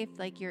 hey, if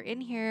like you're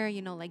in here,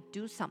 you know, like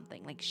do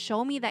something, like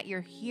show me that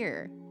you're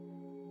here.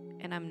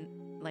 And I'm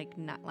like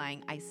not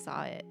lying. I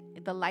saw it.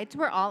 The lights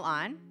were all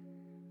on.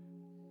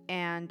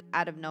 And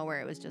out of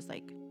nowhere, it was just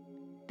like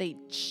they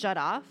shut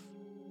off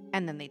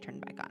and then they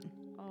turned back on.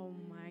 Oh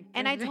my goodness.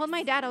 And I told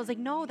my dad, I was like,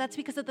 no, that's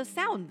because of the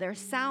sound. Their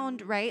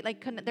sound, right?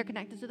 Like they're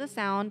connected to the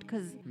sound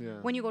because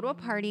when you go to a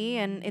party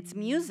and it's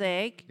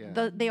music,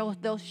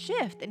 they'll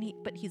shift. And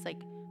he's like,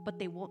 but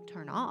they won't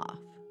turn off.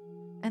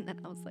 And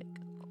then I was like,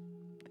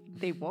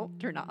 they won't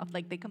turn off.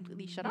 Like they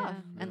completely shut off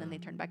and then they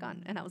turn back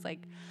on. And I was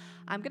like,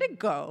 I'm gonna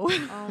go.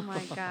 Oh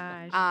my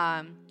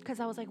gosh. Because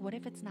I was like, what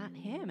if it's not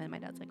him? And my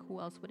dad's like,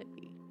 who else would it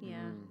be? Yeah.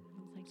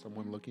 I was like,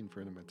 Someone looking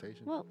for an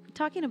invitation. Well,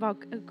 talking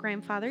about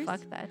grandfathers.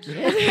 fuck that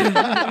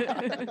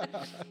shit.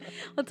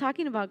 Well,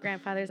 talking about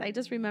grandfathers, I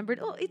just remembered,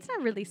 it's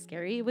not really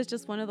scary. It was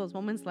just one of those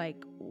moments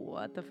like,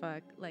 what the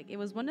fuck? Like, it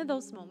was one of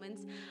those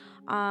moments.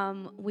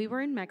 We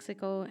were in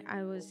Mexico.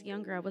 I was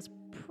younger. I was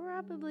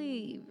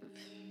probably,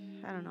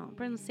 I don't know, I'm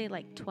going to say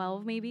like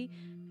 12 maybe.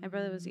 My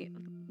brother was,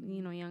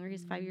 younger.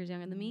 He's 5 years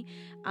younger than me.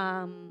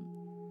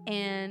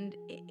 And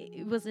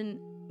it was in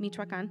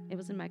Michoacan. It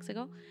was in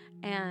Mexico.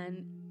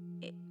 And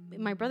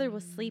my brother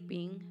was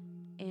sleeping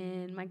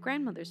in my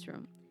grandmother's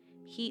room.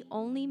 He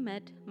only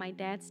met my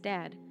dad's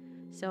dad.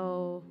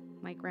 So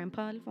my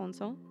grandpa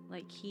Alfonso,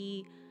 like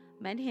he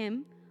met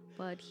him,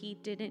 but he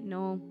didn't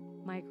know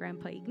my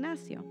grandpa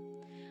Ignacio.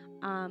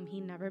 He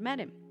never met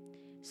him.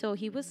 So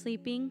he was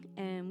sleeping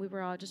and we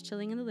were all just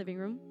chilling in the living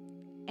room.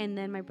 And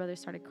then my brother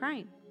started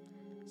crying.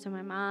 So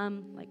my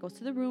mom like goes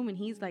to the room and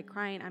he's like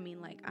crying. I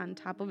mean, like on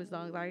top of his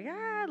lungs,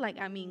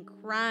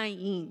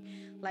 crying.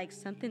 Like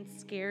something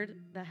scared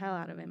the hell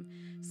out of him.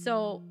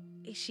 So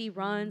she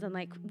runs and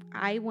like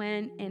I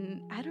went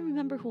and I don't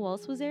remember who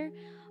else was there.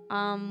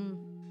 And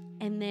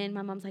then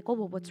my mom's like, oh,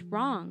 well, what's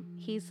wrong?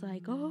 He's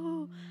like,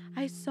 oh,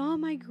 I saw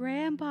my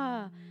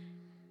grandpa.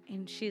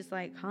 And she's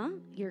like, huh?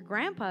 Your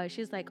grandpa?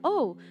 She's like,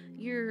 oh,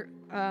 your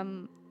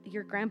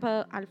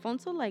grandpa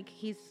Alfonso, like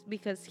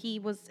because he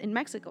was in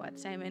Mexico at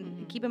the time.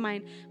 And keep in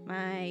mind,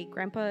 my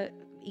grandpa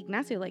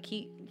Ignacio, like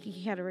he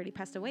had already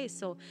passed away.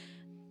 So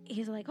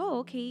he's like, oh,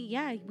 okay,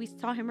 yeah, we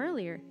saw him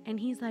earlier. And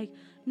he's like,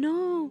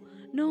 no,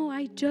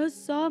 I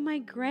just saw my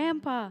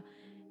grandpa.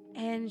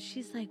 And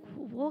she's like,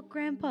 what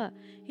grandpa?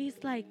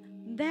 He's like,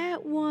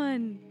 that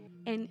one.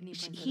 And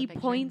he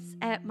points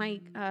at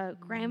my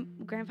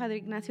grandfather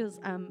Ignacio's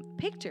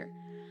picture.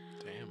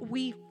 Damn.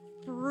 We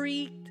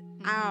freaked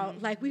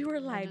out. Like we were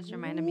like, just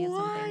reminded me of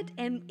something.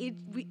 And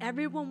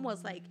everyone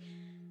was like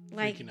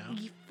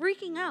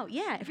freaking out.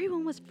 Yeah,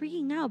 everyone was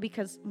freaking out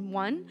because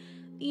one,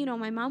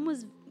 my mom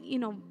was,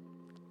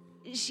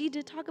 she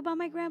did talk about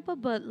my grandpa,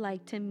 but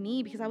like to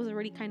me, because I was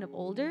already kind of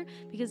older,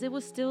 because it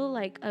was still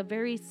like a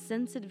very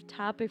sensitive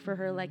topic for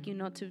her, like,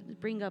 to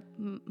bring up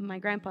my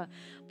grandpa.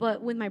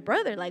 But with my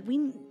brother, like we,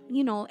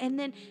 and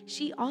then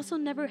she also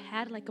never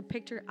had like a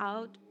picture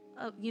out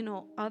of,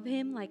 of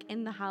him like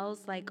in the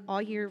house, like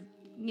all year.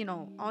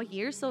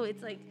 So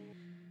it's like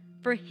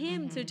for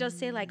him to just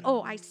say like,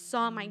 oh, I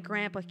saw my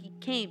grandpa, he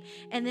came.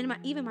 And then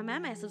even my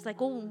mama was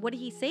like, oh, what did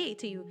he say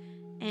to you?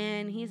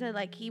 And he said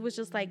like he was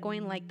just like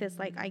going like this,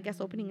 like I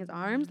guess opening his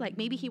arms, like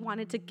maybe he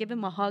wanted to give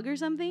him a hug or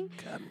something.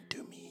 Come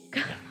to me.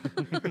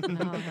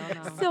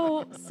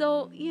 No. So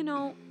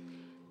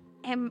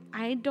and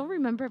I don't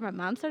remember if my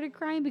mom started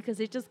crying because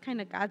it just kind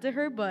of got to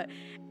her, but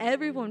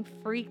everyone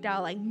freaked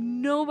out. Like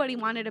nobody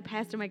wanted to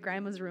pass through my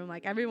grandma's room.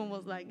 Like everyone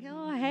was like,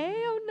 oh,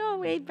 hell no,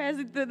 we ain't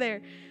passing through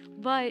there.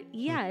 But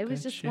yeah, it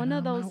was just one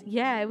of those.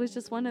 Yeah, it was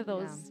just one of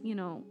those,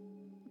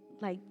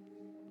 like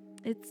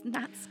it's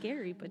not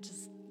scary, but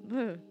just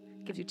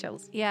gives you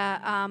chills. Yeah.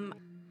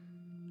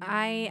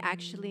 I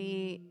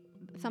actually,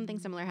 something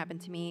similar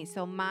happened to me.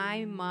 So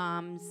my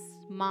mom's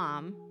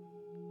mom,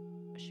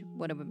 she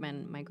would have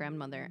been my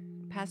grandmother,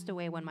 passed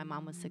away when my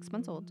mom was 6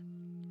 months old.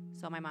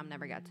 So my mom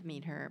never got to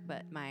meet her,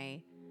 but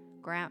my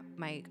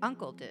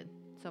uncle did.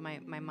 So my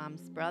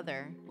mom's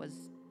brother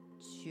was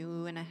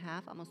 2.5,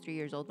 almost 3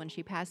 years old when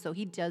she passed. So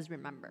he does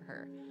remember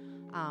her.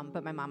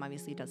 But my mom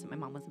obviously doesn't. My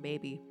mom was a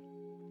baby.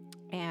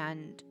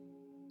 And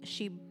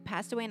she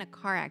passed away in a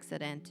car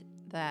accident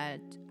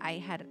that I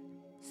had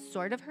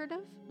sort of heard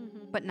of,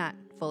 but not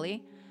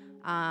fully.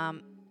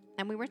 And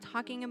we were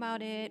talking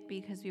about it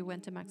because we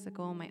went to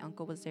Mexico. My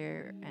uncle was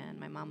there and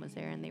my mom was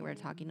there, and they were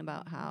talking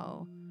about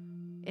how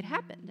it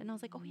happened. And I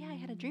was like, oh, yeah, I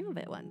had a dream of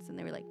it once. And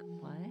they were like,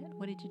 what?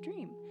 what did you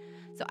dream?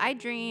 So I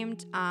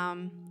dreamed,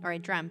 or I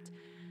dreamt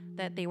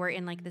that they were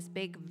in like this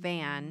big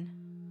van.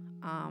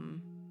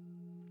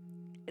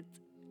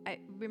 I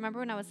remember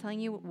when I was telling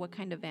you what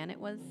kind of van it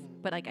was,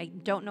 but like I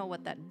don't know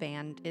what that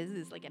van is.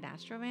 Is like an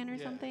Astro van or Yeah,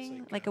 it's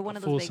something, like a a one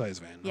of those big, full-size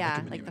van, not yeah,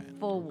 like a like the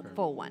minivan.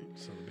 full one.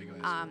 So the big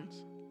ass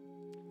vans.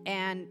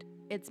 And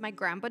it's my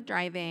grandpa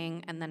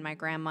driving, and then my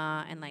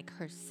grandma and like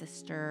her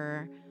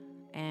sister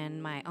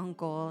and my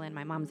uncle and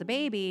my mom's a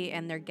baby,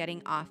 and they're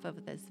getting off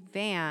of this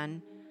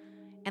van,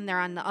 and they're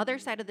on the other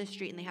side of the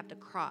street, and they have to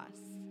cross,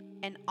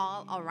 and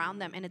all around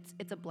them, and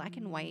it's a black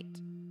and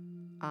white,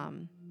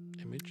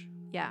 Image.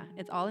 yeah,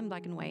 it's all in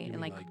black and white You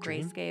and mean like like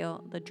Dream?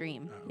 grayscale. The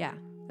Dream, Oh. yeah,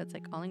 that's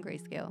like all in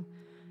grayscale.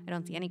 I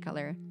don't see any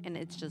color, and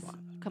it's just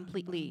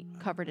completely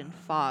covered in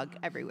fog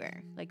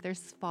everywhere. Like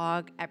there's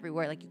fog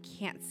everywhere, like you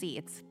can't see.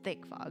 It's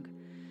thick fog.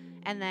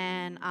 And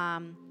then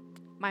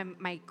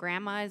my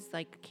grandma is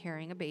like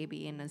carrying a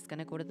baby and is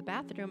gonna go to the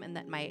bathroom, and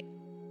then my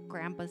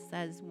grandpa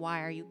says,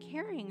 "Why are you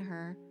carrying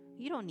her?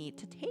 You don't need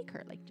to take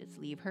her. Like just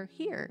leave her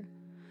here."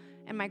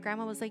 And my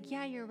grandma was like,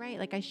 "Yeah, you're right.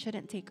 Like I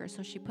shouldn't take her."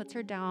 So she puts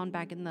her down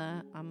back in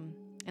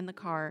the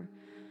car.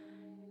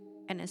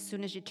 And as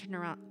soon as she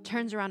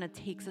turns around and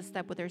takes a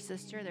step with her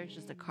sister, there's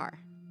just a car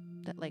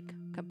that like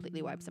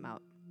completely wipes them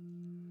out.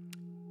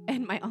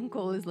 And my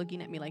uncle is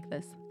looking at me like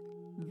this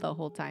the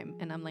whole time.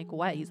 And I'm like,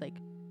 "What?" He's like,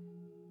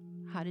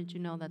 "How did you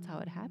know that's how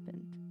it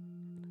happened?"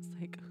 And I was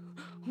like,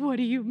 "What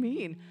do you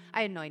mean?"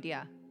 I had no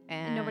idea.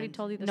 And nobody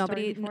told you the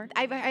story before?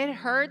 I had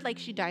heard like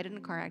she died in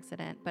a car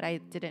accident, but I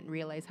didn't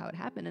realize how it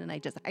happened. And I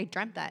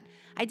dreamt that.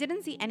 I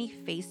didn't see any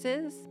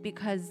faces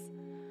because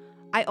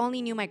I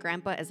only knew my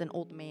grandpa as an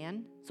old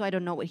man. So I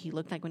don't know what he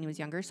looked like when he was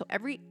younger. So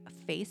every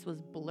face was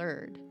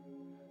blurred.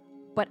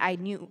 But I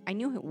knew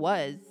who it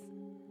was.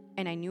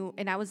 And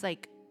I was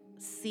like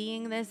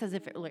seeing this as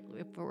if it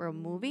were a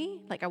movie.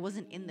 Like I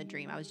wasn't in the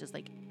dream. I was just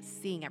like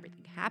seeing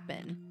everything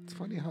happen. It's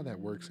funny how that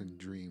works in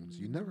dreams.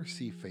 You never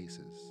see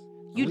faces.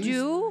 You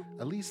do?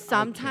 At least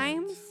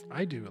Sometimes.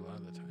 I do a lot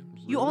of the times.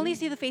 You only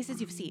see the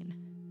faces you've seen,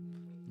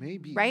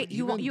 Maybe. right? but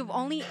even- You've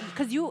only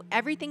because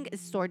everything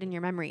is stored in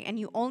your memory, and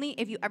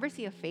if you ever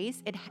see a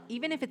face,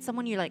 even if it's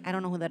someone you're like, I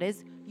don't know who that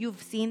is, you've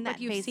seen that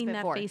But you've face seen that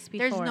before. face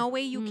There's before. no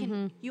way you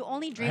can. You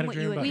only had dream a what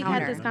dream you about We've encounter.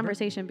 had this Remember?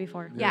 conversation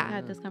before. Yeah. We've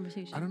had this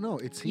conversation. I don't know.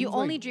 It seems You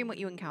only like dream what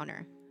you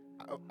encounter.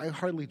 I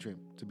hardly dream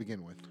to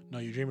begin with. No,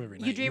 you dream every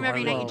night. You dream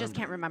every night. You hardly just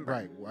can't remember.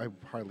 Right. I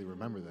hardly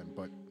remember them.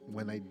 But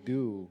when I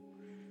do,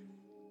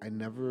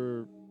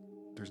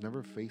 there's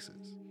never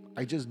faces.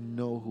 I just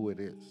know who it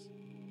is.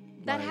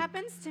 That Like,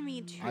 happens to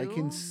me too. I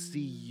can see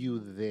you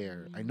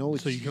there. I know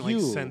it's So you can like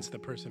sense the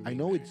person. I being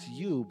know there. it's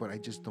you, but I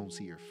just don't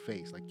see your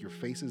face. Like your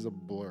face is a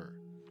blur.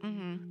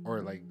 Mm-hmm.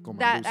 Or like como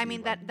That Lucy,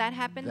 like, that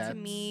happened to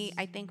me.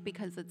 that's- I think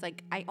because it's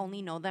like I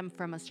only know them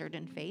from a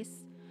certain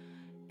face,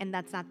 and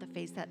that's not the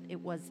face that it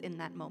was in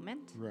that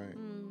moment. Right.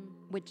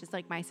 Which is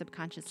like my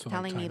subconscious So, like,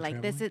 telling me time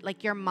like this traveling? is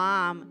like your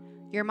mom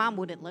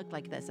wouldn't look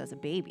like this as a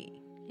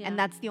baby. Yeah. And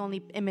that's the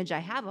only image I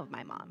have of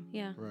my mom.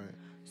 Yeah. Right.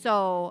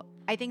 So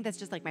I think that's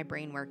just like my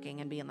brain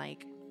working and being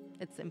like,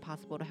 it's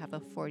impossible to have a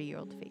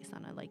 40-year-old face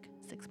on a like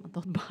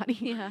 6-month-old body.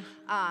 Yeah.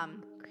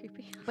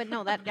 Creepy. But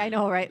no, that I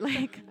know, right?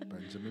 Like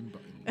Benjamin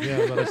Button.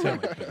 Yeah, but I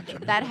sound like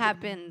Benjamin.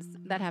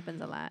 that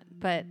happens a lot.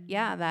 But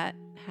yeah, that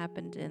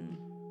happened in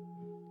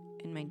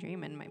my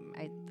dream, and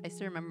I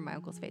still remember my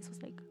uncle's face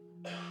was like,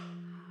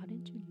 how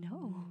did you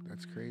know?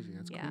 That's crazy.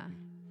 That's Yeah. creepy.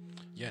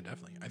 Yeah,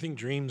 definitely. I think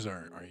dreams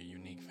are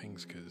unique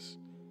things because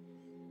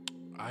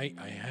I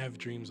have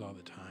dreams all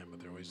the time, but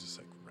they're always just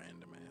like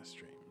random ass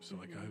dreams. So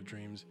like I have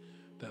dreams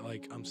that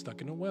like I'm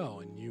stuck in a well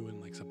and you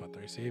and like Zapata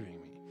are saving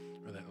me,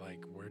 or that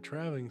like we're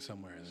traveling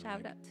somewhere. And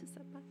Shout like, out to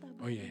Zapata.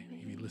 Oh yeah,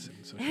 if you listen,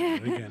 so shout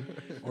out again.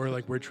 Or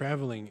like we're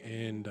traveling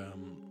and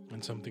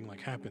something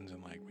like happens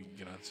and like we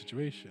get out of the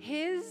situation.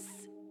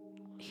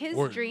 His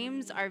Or-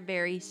 dreams are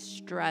very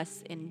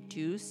stress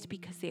induced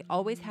because they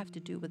always have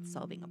to do with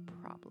solving a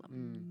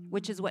problem,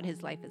 which is what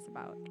his life is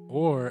about.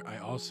 Or I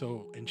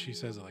also, and she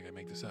says like I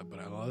make this up,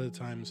 but a lot of the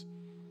times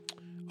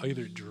I'll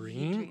either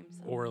dream dreams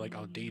them. or like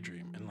I'll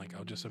daydream and like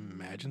I'll just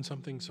imagine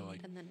something. So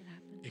like And then it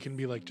happens. it can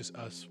be like just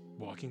us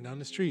walking down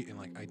the street and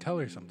like I tell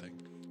her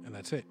something and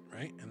that's it,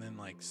 right? And then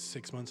like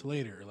 6 months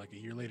later or like a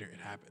year later it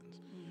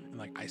happens. And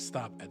like I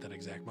stop at that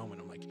exact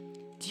moment. I'm like,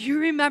 Do you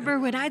remember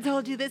when I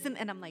told you this? And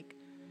I'm like,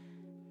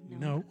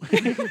 no.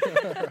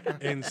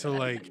 And so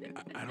like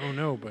I don't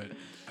know, but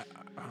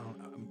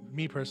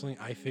me personally,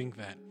 I think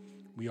that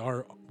we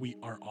are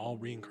all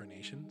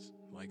reincarnations.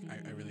 Like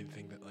I really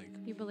think that like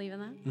You believe in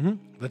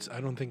that? I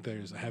don't think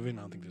there's a heaven.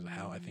 I don't think there's a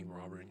hell. I think we're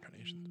all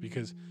reincarnations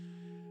because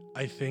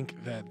I think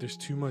that there's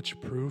too much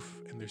proof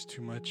and there's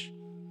too much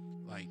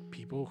like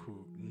people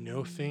who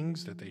know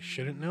things that they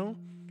shouldn't know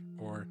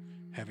or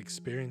have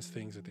experienced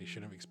things that they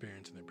shouldn't have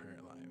experienced in their prior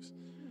lives.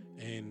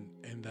 And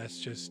that's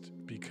just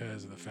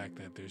because of the fact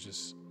that there's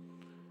just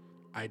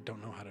I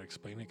don't know how to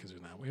explain it because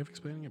there's not a way of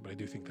explaining it, but I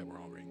do think that we're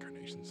all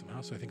reincarnations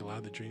somehow. So I think a lot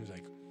of the dreams,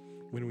 like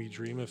when we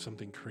dream of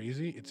something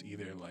crazy, it's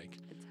either like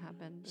it's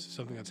happened.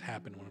 something that's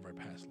happened in one of our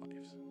past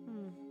lives.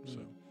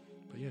 So,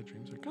 but yeah,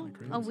 dreams are kind of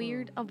crazy.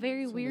 a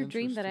very it's an weird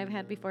dream that I've interesting,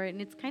 had before,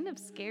 and it's kind of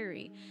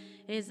scary.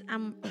 Is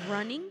I'm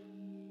running,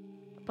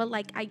 but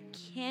like I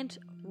can't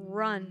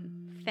run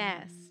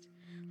fast.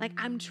 Like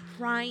I'm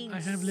trying I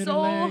have so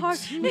little hard.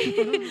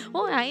 legs.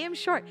 Well, I am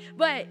short,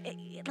 but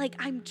like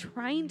I'm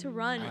trying to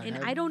run, I and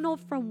have- I don't know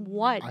from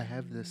what. I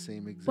have the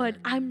same exact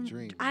But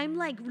dream. I'm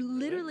like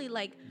literally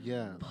like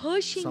Yeah.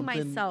 pushing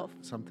Something- myself.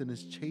 Something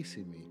is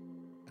chasing me,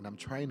 and I'm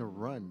trying to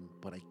run,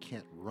 but I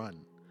can't run.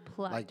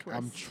 Plot Like twist.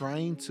 I'm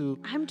trying to.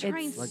 I'm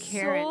trying It's so like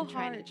Karen hard.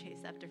 trying to chase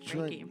after Try-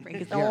 Frankie, and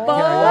Frankie's yeah, like,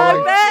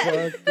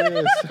 yeah,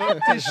 you're like, fuck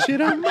this. This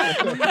shit on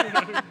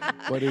my.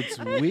 But it's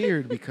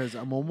weird because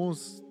I'm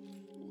almost.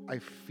 I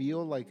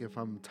feel like if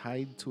I'm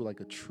tied to like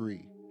a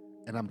tree,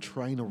 and I'm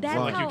trying to That's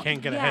run. Like you how-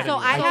 can't get yeah. ahead. So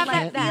of I yourself. have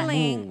can't that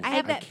feeling. move. I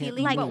have I that can't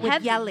feeling, but move. with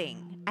Have-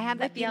 yelling. I have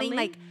that with feeling yelling?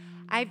 like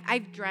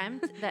I've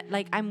dreamt that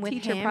like I'm with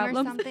Teacher him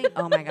problems. or something.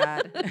 Oh my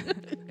god,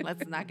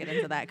 let's not get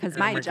into that because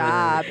my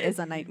job is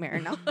a nightmare.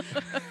 No,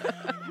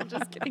 I'm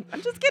just kidding.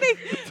 I'm just kidding.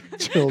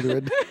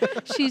 Children.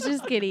 She's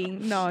just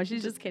kidding. No,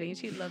 she's just kidding.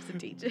 She loves to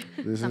teach.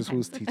 This is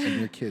who's teaching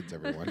your kids,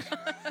 everyone.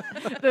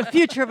 The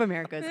future of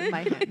America is in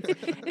my hands.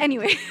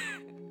 Anyway,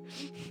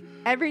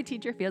 every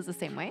teacher feels the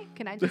same way.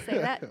 Can I just say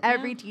that?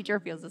 Every teacher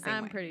feels the same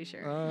I'm way. pretty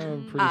sure.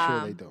 I'm pretty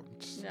sure they Um,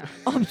 don't.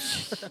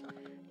 Yeah.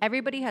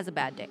 Everybody has a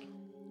bad day.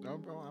 No,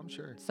 bro, I'm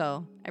sure.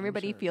 So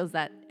everybody sure. feels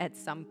that at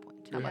some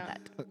point. How about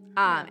Yeah.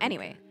 that?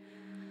 Anyway.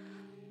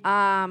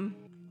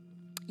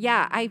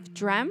 Yeah, I've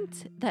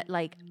dreamt that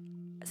like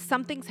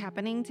something's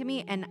happening to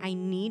me and I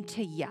need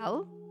to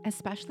yell,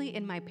 especially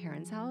in my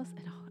parents' house.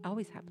 It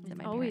always happens in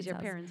my Always parents' your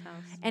house. parents'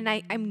 house. And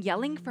I'm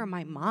yelling for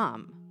my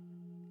mom,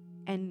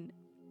 and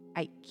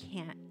I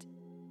can't.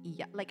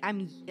 Like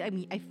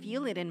I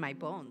feel it in my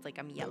bones. Like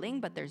I'm yelling,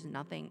 but there's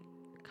nothing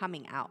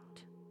coming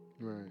out.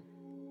 Right.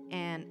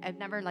 And I've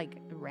never like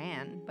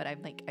ran, but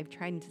I've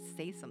tried to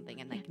say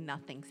something and like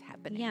nothing's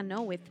happening. Yeah,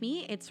 no, with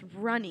me, it's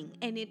running.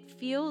 And it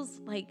feels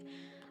like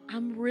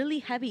I'm really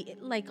heavy.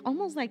 Like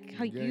almost like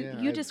how Yeah,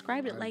 you I've-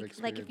 described it. I've Like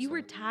if you experienced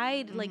were that.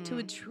 tied like to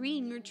a tree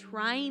and you're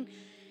trying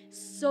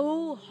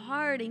so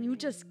hard and you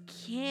just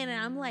can't. And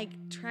I'm like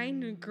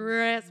trying to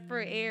grasp for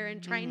air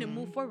and trying to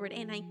move forward.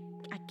 And I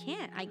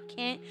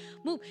can't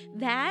move.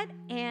 That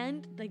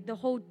and like the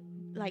whole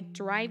like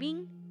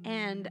driving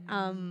and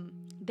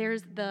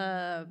there's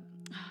the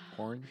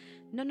Horn.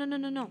 no.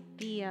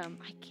 The I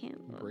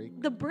can't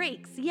Brake? The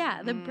brakes.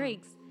 Yeah, the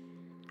brakes.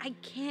 I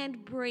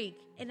can't brake,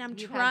 and I'm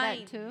You've trying.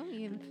 had that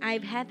too.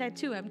 I've had that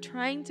too. I'm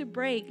trying to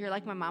brake. You're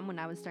like my mom when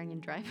I was starting to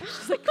drive.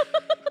 She's like,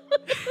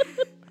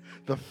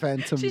 The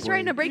phantom. She's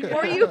trying to brake. brake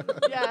for you.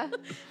 yeah,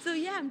 So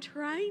yeah, I'm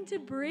trying to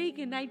brake,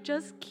 and I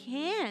just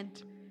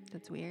can't.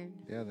 that's weird.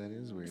 Yeah, that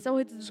is weird. So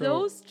it's So-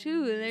 those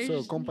two. They're So,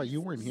 just compa,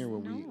 you weren't here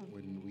when no.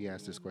 we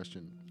asked this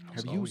question. I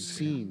was Have you always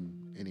here.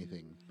 seen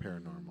anything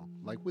paranormal,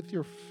 like with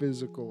your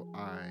physical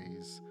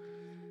eyes,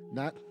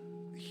 not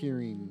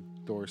hearing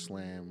door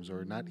slams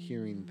or not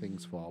hearing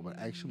things fall, but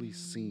actually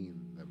seeing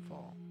them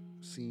fall,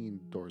 seeing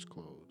doors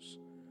close,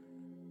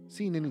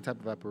 seeing any type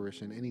of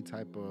apparition, any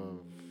type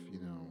of,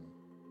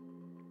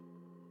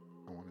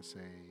 I want to say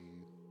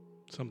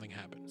Something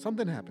happened.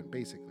 something happened.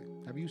 Basically,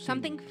 have you seen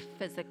Something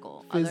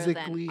physical,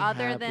 Physically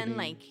other than happening.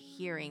 like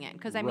hearing it,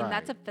 because I mean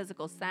that's a Right.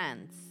 physical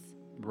sense,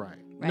 Right.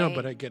 right? No,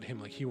 but I get him.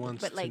 Like he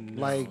wants But, to like-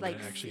 know like- that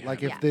it actually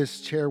Like happened. if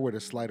this chair were to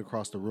slide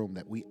across the room,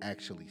 that we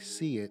actually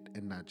see it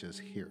and not just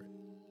hear it.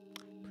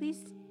 Please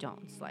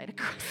don't slide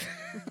across.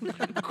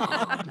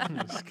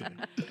 Just kidding.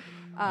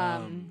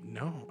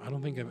 No, I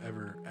don't think I've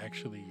ever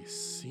actually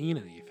seen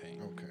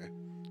anything Okay.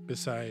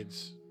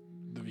 besides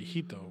the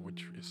viejito,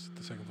 which is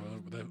the second floor.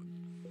 But that,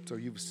 So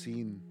you've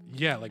seen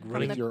yeah, like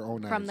running with your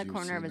own eyes. from the you've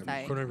corner of seen his them.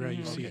 eye. corner of your eye,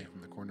 you Mhm. see Okay, it.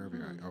 from the corner of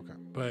your eye. Okay.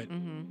 But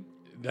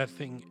Mm-hmm. that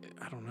thing,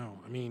 I don't know.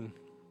 I mean,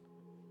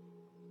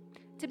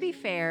 To be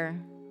fair,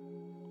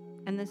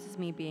 and this is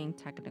me being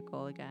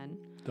technical again,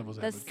 devil's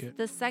the advocate.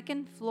 the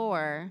second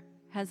floor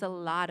has a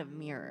lot of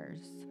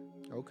mirrors.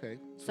 Okay.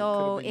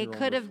 So been your it own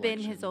could have been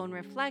his reflection, own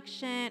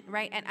reflection,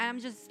 right? And I'm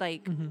just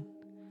like, Mhm.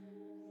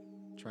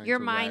 trying your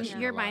to mind plays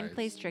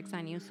rationalize. tricks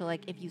on you. So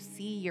like, if you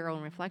see your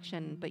own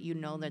reflection, but you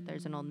know that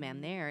there's an old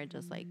man there, it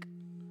just like,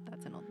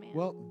 that's an old man.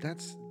 Well,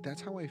 that's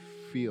how I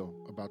feel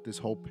about this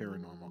whole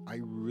paranormal. I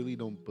really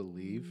don't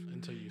believe,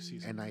 Until you see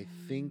something. and I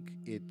think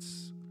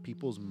it's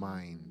people's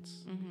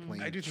minds Mhm.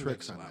 playing I do think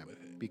tricks that's on a lot them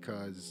with it.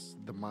 because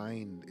the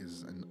mind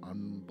is an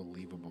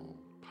unbelievable.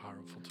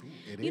 Powerful tool.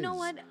 It You know is.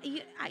 what?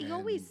 I And-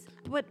 always,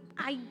 but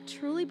I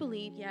truly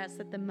believe, yes,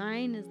 that the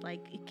mind is like,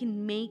 it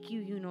can make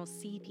you,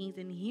 see things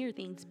and hear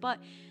things. But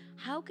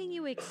how can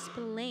you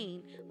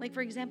explain, like,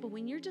 for example,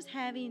 when you're just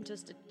having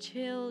just a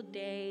chill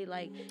day,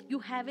 like, you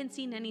haven't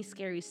seen any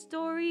scary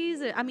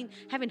stories, I mean,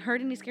 haven't heard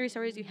any scary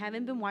stories, you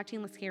haven't been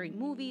watching like scary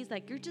movies,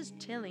 like, you're just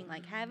chilling,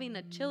 like, having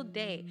a chill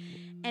day.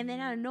 And then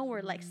out of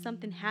nowhere, like,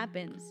 something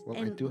happens. Well,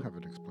 and I do have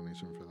an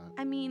explanation for that.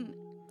 I mean,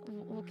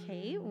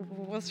 okay,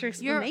 what's your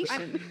Your-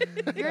 explanation?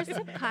 Your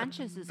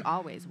subconscious is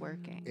always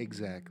working.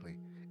 Exactly.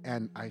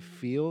 And I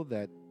feel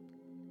that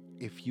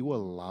if you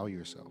allow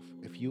yourself,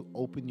 if you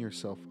open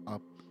yourself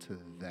up to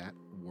that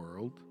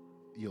world,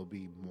 you'll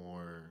be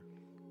more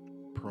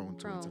prone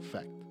to its Prone.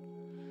 effect.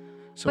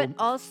 But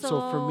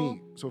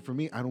so for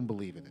me, I don't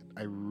believe in it.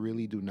 I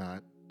really do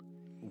not.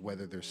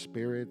 Whether there's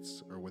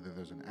spirits or whether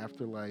there's an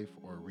afterlife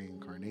or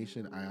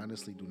reincarnation, I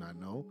honestly do not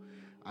know.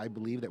 I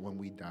believe that when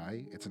we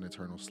die, it's an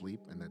eternal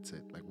sleep, and that's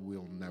it. Like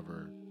we'll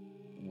never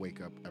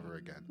wake up ever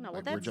again. No, well,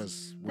 like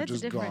that's we're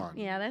just different. gone.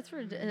 Yeah, that's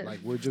for Like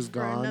we're just for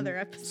gone. another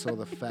episode. So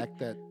the fact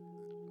that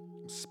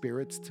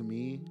spirits to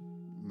me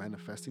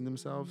manifesting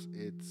themselves,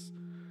 it's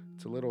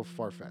a little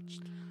far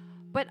fetched.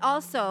 But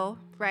also,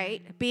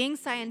 right, being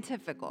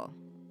scientifical,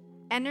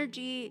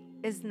 energy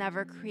is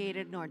never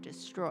created nor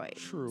destroyed.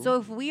 True. So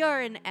if we are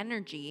in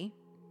energy,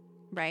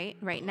 right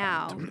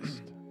now,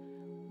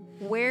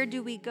 where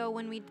do we go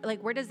when we,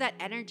 like, where does that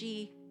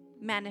energy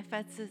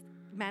manifest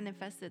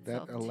That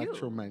itself to?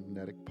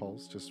 electromagnetic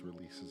pulse just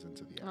releases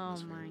into the Oh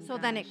atmosphere. my. So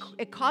then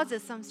it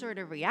causes some sort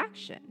of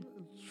reaction.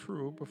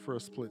 True, but for a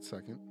split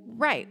second.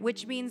 Right,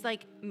 which means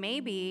like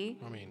maybe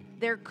I mean,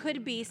 there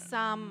could be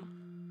some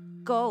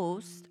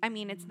ghost. I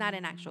mean, it's not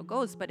an actual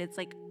ghost, but it's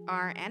like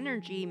our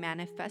energy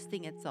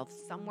manifesting itself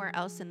somewhere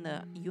else in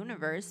the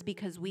universe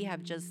because we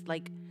have just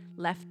like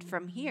left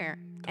from here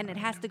and it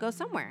has to go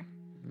somewhere.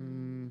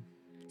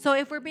 So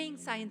if we're being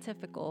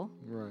scientifical,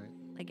 Right.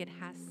 like it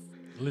has.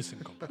 listen,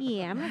 compa.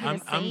 Yeah, I'm not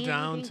gonna I'm say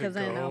down anything to because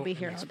then I'll go be and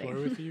here all day. explore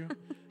with you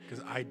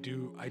because I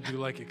do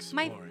like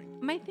exploring.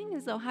 My thing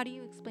is though, how do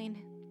you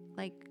explain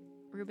like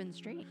Ruben's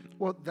dream?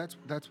 Well,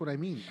 that's what I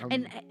mean.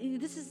 And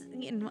this is,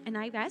 and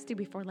I've asked you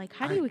before, like,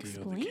 how do you Ideal the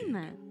explain cake.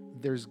 that?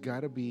 there's got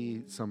to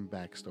be some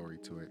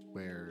backstory to it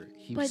where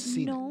he's But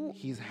seen no- it.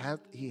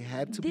 He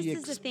had to This be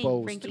is the exposed thing,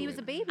 to Frankie. But he was it.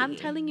 a baby. I'm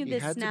telling you He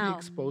this had to be now.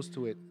 exposed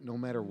to it no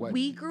matter what.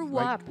 We grew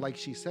like, up. Like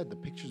she said, the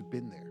picture's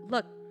been there.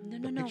 Look, no,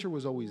 The no, picture no.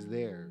 was always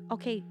there.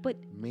 Okay, but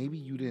Maybe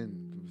you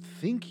didn't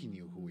think he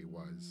knew who he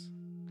was.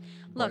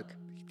 Look,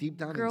 but deep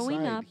down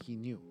growing inside, up- he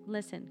knew.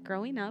 listen,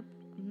 growing up,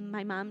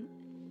 my mom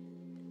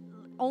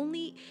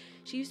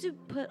she used to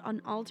put an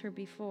altar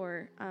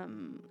before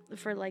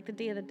for like the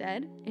Day of the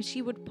Dead, and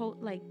she would put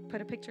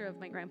a picture of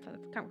my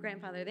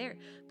grandfather there.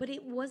 But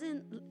it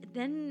wasn't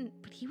then.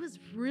 But he was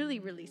really,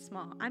 really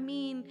small. I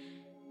mean,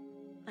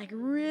 like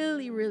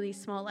really, really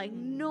small. Like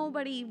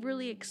nobody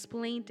really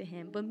explained to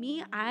him. But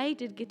me, I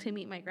did get to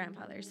meet my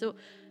grandfather, so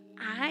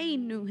I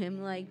knew him.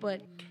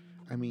 But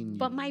I mean,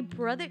 but my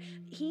brother,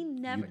 he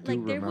never you do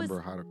like there was. remember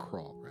how to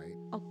crawl, right?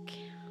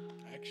 Okay.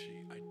 Actually,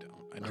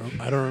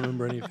 I don't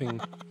remember anything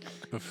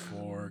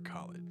before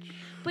college.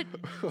 But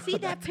see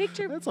that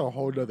picture. That's a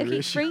whole nother Okay,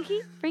 issue.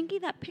 Frankie,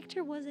 that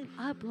picture wasn't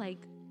up like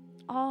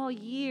all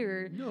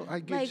year. No, I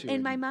get Like, you.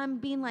 and my mom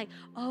being like,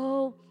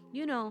 "Oh,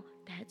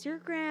 that's your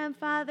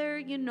grandfather."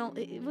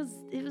 It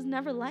was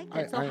never like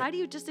that. So how do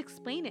you just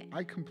explain it?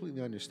 I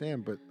completely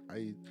understand, but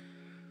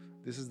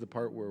this is the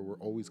part where we're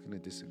always going to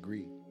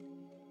disagree.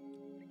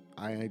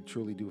 I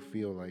truly do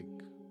feel like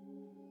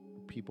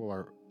people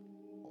are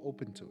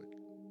open to it.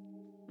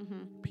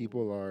 Mm-hmm.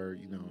 People are,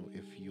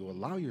 if you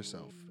allow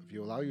yourself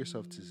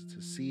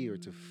to see or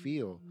to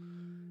feel,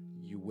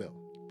 you will.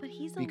 But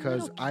he's a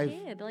Because little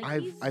kid. Like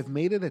I've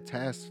made it a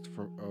test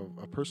for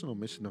a personal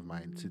mission of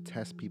mine to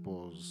test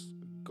people's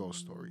ghost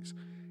stories,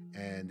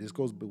 and this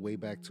goes way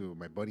back to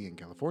my buddy in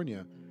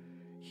California.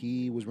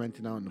 He was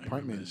renting out an remember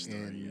apartment this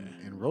story,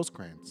 in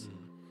Rosecrans,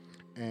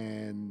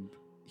 and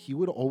he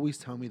would always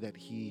tell me that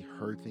he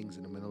heard things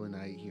in the middle of the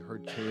night. He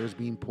heard chairs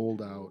being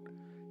pulled out.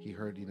 He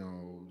heard,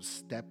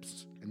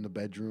 steps in the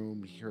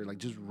bedroom. He heard like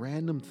just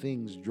random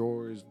things,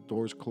 doors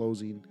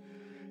closing.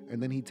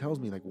 And then he tells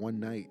me like one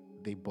night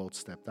they both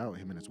stepped out,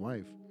 him and his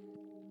wife.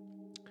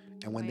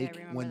 And when Oh, yeah, I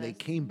remember they this.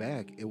 came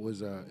back, it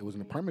was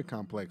an apartment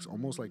complex,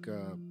 almost like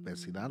a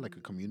vecindad, like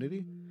a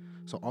community.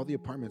 So all the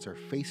apartments are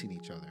facing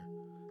each other.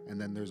 And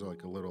then there's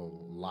like a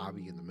little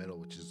lobby in the middle,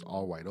 which is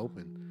all wide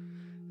open.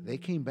 They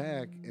came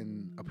back,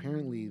 and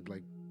apparently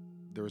like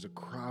there was a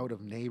crowd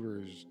of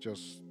neighbors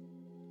just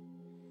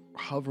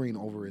hovering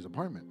over his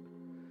apartment.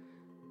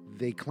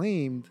 They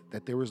claimed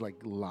that there was like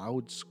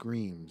loud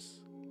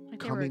screams Like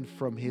they were coming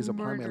from his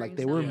apartment, like murdering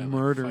they were someone. Yeah, like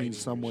murdering fighting and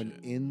someone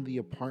shit. in the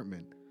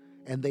apartment,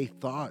 and they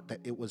thought that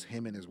it was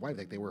him and his wife,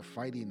 like they were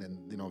fighting,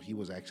 and he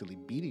was actually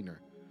beating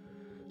her.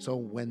 So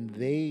when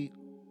they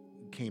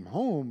came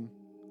home,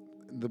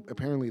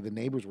 apparently the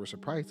neighbors were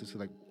surprised to see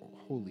like,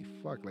 holy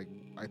fuck, like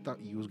I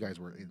thought you guys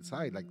were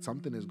inside, like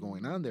something is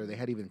going on there. They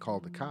had even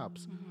called the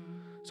cops.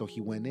 So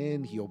he went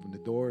in, he opened the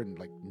door, and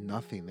like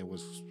nothing. It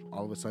was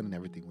all of a sudden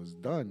everything was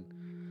done.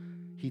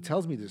 He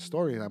tells me this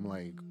story, and I'm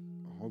like,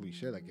 holy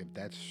shit! Like if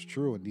that's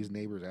true, and these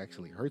neighbors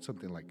actually heard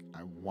something, like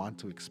I want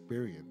to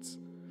experience.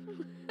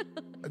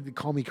 They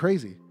call me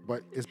crazy,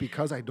 but it's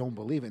because I don't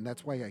believe it, and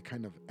that's why I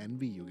kind of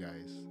envy you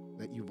guys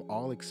that you've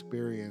all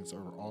experienced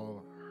or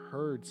all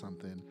heard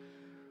something.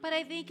 But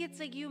I think it's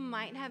like you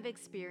might have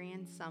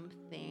experienced some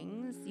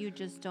things. You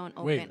just don't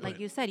open. Wait, like but-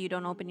 you said, you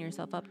don't open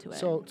yourself up to it.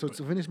 So to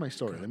finish my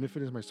story, let me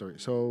finish my story.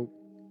 So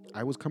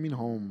I was coming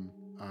home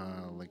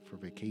like for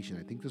vacation.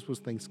 I think this was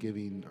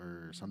Thanksgiving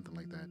or something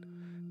like that.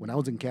 When I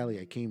was in Cali,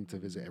 I came to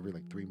visit every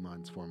like 3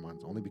 months, 4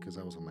 months, only because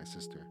I was with my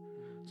sister.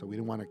 So we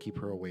didn't want to keep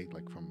her away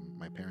like from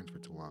my parents for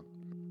too long.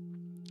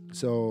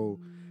 So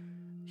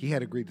he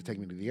had agreed to take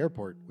me to the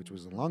airport, which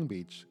was in Long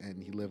Beach,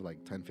 and he lived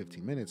like 10,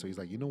 15 minutes. So he's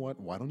like, you know what?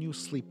 Why don't you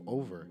sleep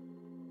over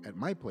at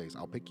my place?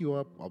 I'll pick you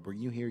up. I'll bring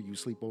you here. You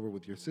sleep over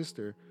with your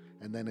sister,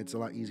 and then it's a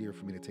lot easier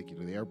for me to take you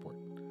to the airport.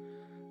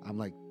 I'm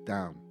like,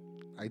 down.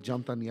 I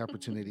jumped on the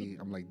opportunity.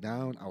 I'm like,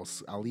 down.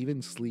 I'll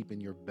even sleep in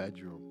your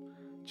bedroom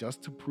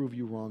just to prove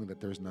you wrong that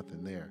there's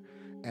nothing there.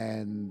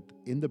 And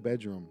in the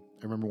bedroom,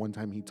 I remember one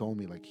time he told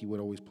me like he would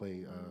always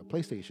play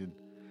PlayStation,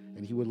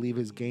 and he would leave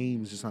his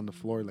games just on the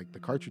floor, like the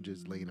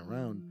cartridges laying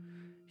around.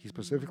 He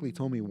specifically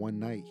told me one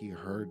night he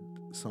heard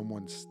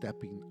someone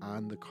stepping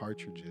on the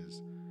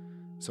cartridges.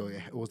 So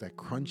it was that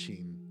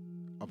crunching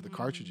of the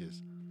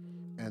cartridges.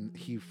 And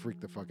he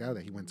freaked the fuck out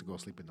that he went to go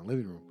sleep in the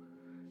living room.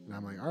 And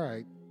I'm like, all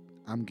right,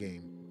 I'm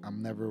game.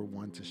 I'm never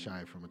one to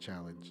shy from a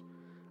challenge.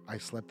 I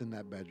slept in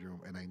that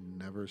bedroom, and I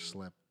never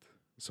slept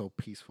so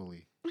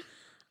peacefully.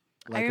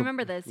 I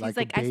remember this. He's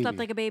like, I slept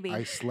like a baby.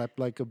 I slept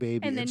like a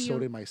baby, And and, then so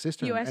did my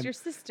sister. You asked And your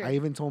sister. I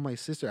even told my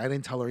sister. I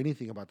didn't tell her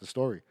anything about the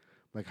story.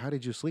 Like, how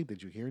did you sleep?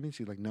 Did you hear anything?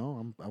 She's like,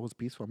 no, I was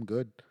peaceful. I'm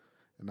good.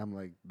 And I'm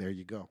like, there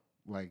you go.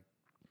 Like,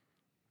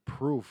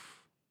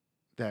 proof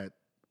that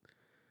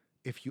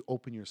if you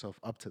open yourself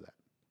up to that,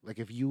 like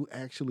if you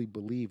actually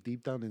believe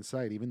deep down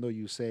inside, even though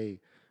you say,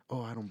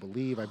 oh, I don't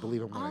believe, I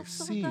believe in what I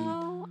Also, see.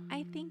 though,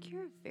 I think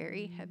you're a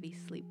very heavy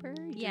sleeper.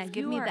 You Yeah, just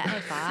give you me are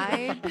that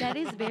vibe. That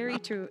is very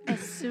true. As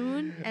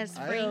soon as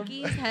I am-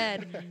 Frankie's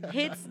head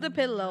hits the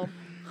pillow,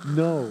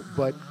 No,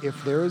 but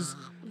if there's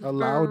a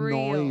loud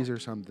real. noise or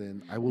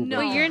something, I will. No,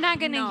 wake you're up. not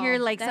gonna No, hear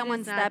like that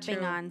someone is not stepping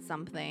true. on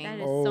something. That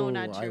is Oh, so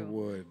not I true.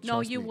 would. No,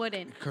 trust you me.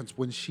 wouldn't. Because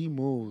when she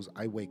moves,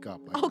 I wake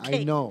up. Like, I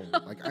Okay. know.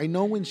 Like I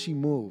know when she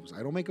moves.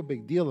 I don't make a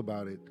big deal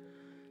about it.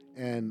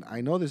 And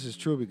I know this is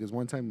true because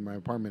one time in my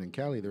apartment in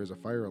Cali, there was a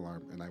fire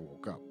alarm, and I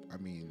woke up. I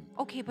mean,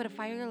 Okay, but a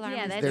fire alarm.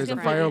 Yeah, is that's there's a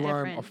different. fire completely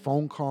alarm, a different.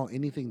 phone call,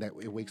 anything that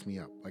it wakes me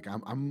up. Like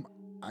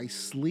I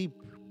sleep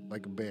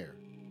like a bear.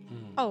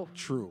 Oh,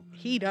 True.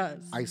 he does.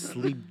 I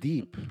sleep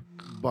deep,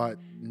 but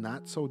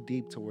not so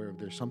deep to where if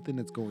there's something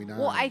that's going on.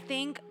 Well, I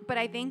think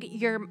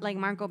you're like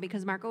Marco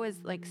because Marco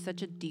is like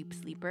such a deep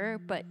sleeper.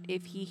 But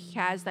if he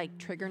has like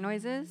trigger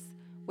noises,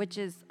 which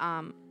is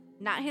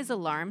not his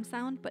alarm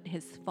sound, but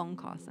his phone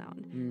call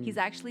sound, he's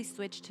actually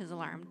switched his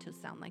alarm to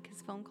sound like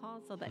his phone call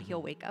so that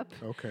he'll wake up.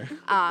 Okay.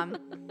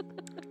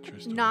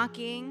 Interesting.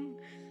 Knocking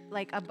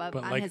like above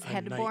But on like his a night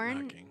headboard,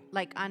 knocking.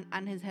 like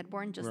on his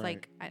headboard, just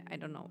Right. like I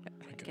don't know.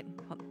 I Okay. can,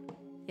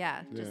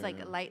 yeah, just Yeah, like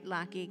yeah. light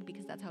knocking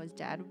because that's how his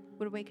dad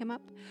would wake him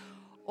up.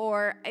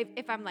 Or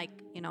if I'm like,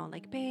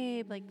 like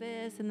babe, like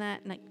this and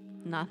that, and like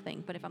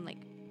nothing. But if I'm like,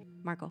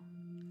 Marco,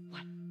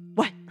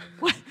 what,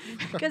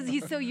 because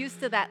he's so used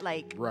to that,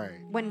 like Right.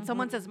 when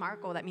someone says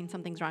Marco, that means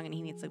something's wrong and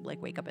he needs to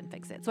like wake up and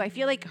fix it. So I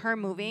feel like her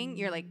moving,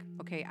 you're like,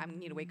 okay, I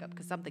need to wake up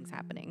because something's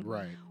happening.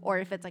 Right. Or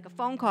if it's like a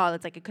phone call,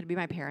 it's like it could be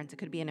my parents, it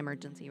could be an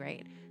emergency,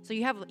 right? So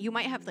you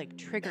might have like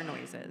trigger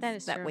noises That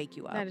is true. wake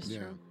you up. That is Yeah.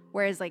 true.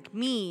 Whereas like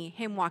me,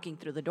 him walking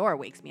through the door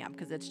wakes me up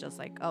because it's just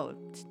like, oh,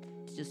 it's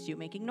just you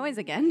making noise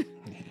again.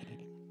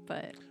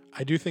 But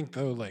I do think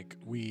though, like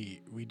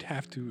we'd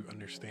have to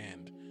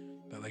understand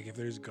that like if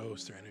there's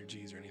ghosts or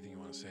energies or anything you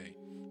want to say,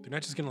 they're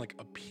not just gonna like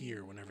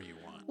appear whenever you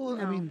want. Well,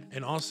 I No. mean,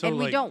 And also and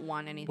like we don't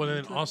want anything. well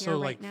then to also appear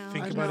like right now.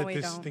 think I about know it we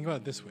this don't. think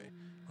about it this way.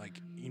 Like,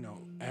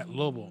 at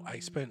Lobo, I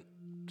spent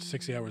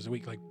 60 hours a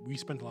week. Like we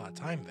spent a lot of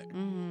time there.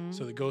 Mhm.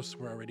 So the ghosts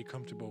were already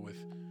comfortable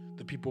with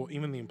the people,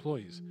 even the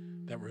employees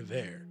that were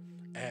there.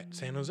 At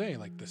San Jose,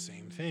 like the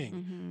same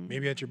thing. Mhm.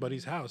 Maybe at your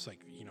buddy's house,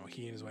 like,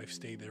 he and his wife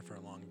stayed there for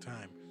a long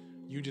time.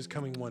 You just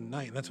coming one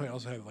night. And that's why I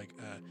also have like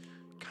a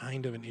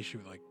kind of an issue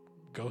with like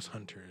ghost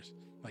hunters.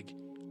 Like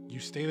you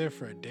stay there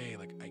for a day,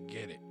 like I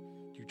get it.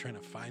 You're trying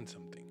to find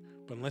something.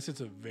 But unless it's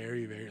a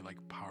very, very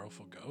like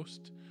powerful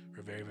ghost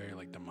or very, very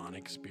like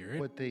demonic spirit.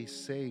 but they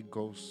say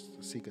ghosts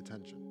seek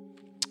attention.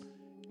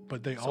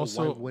 But they So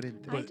also why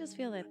wouldn't they? I just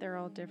feel that they're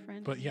all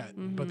different. but yeah,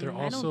 but they're Mhm.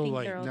 I don't also think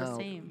like they're all Now-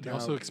 the same. they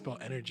also expel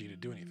energy to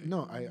do anything.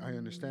 No, I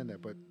understand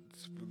that, but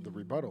the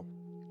rebuttal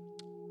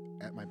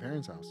at my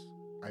parents' house,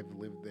 I've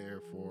lived there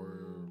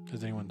for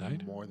Has anyone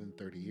died? more than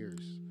 30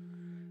 years.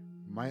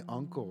 My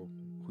uncle,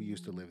 who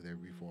used to live there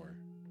before,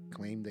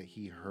 claimed that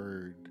he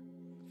heard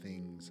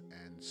things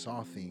and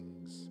saw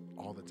things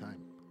all the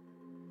time.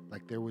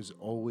 Like there was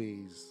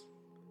always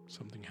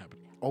Something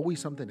happening.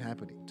 something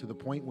happening, to the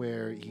point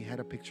where he had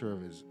a picture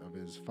of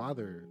his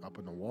father up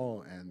on the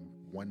wall, and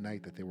one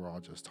night that they were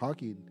all just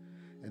talking,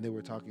 and they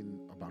were talking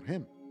about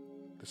him.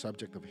 The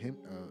subject of him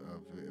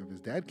of his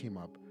dad came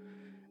up,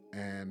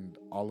 and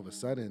all of a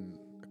sudden,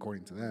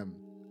 according to them,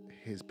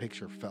 his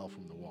picture fell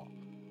from the wall,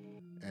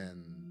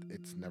 and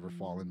it's never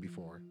fallen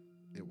before.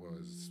 It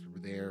was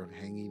there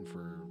hanging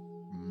for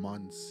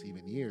months,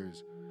 even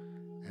years,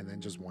 and then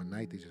just one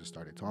night they just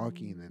started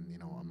talking, and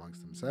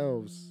amongst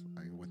themselves,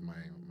 with my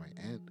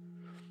aunt,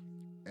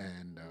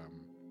 and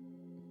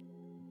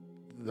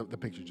the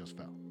picture just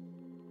fell,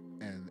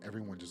 and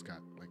everyone just got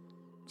like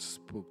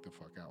spooked the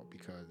fuck out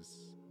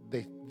because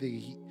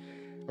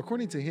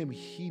according to him,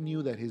 he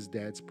knew that his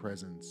dad's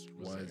presence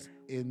was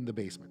in the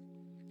basement,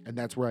 and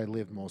that's where I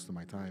lived most of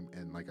my time.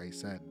 And like I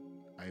said,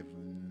 I've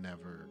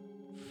never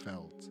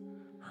felt,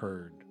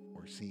 heard,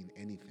 or seen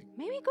anything.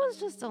 Maybe ghosts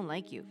just don't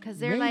like you because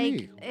they're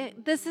Maybe.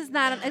 like, this is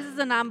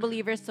a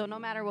non-believer, so no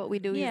matter what we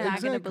do, Yeah. he's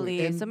not gonna Exactly.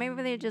 believe. And- So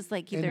maybe they just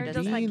like keep And their just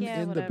distance. like, being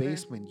yeah, in the whatever.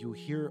 basement, you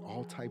hear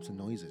all types of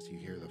noises. You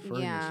hear the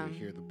furnace, Yeah. you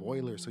hear the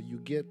boiler. So you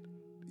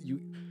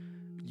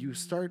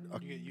start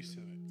You get used to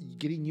it.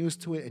 getting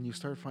used to it, and you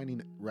start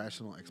finding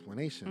rational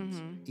explanations.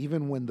 Mhm.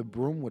 Even when the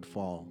broom would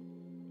fall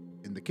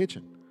in the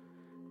kitchen,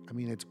 I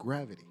mean, it's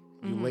gravity.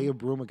 You lay a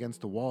broom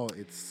against the wall,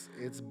 it's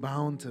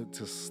bound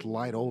to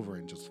slide over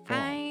and just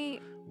fall.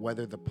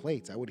 Whether the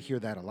plates, I would hear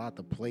that a lot.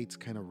 The plates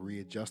kind of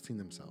readjusting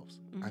themselves.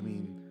 I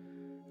mean,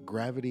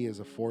 gravity is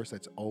a force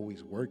that's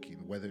always working.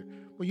 Whether,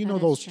 well, you That know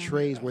is those true.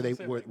 trays Yeah, where they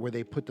that's it. where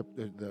they put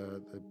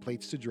the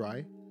plates to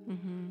dry,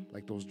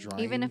 like those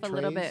drying Even if a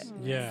little bit trays?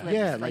 Yeah. slips,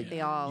 Yeah, like like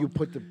they all. you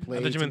put the I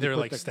plates. thought you meant and they were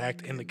put like the-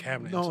 stacked in the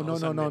cabinet. No, so all no, of a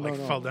sudden no, they, no, like,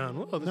 no. fell down.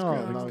 Whoa, this No,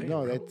 gravity no, thing,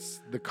 no. bro.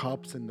 That's the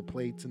cups and the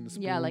plates and the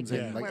spoons Yeah, like and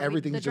Yeah. like where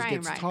everything the just drying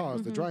gets rack.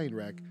 tossed, the drying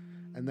rack,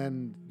 and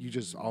then you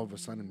just all of a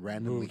sudden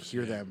randomly Moves,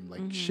 hear yeah. them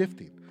like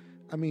shifting.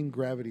 I mean,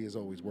 gravity is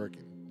always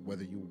working,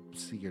 whether you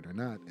see it or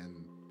not,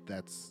 and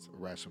that's a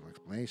rational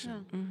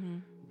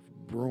explanation.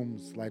 Broom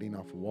sliding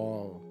off a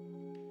wall.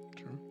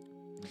 True.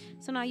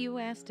 So now you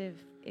asked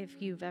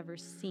if you've ever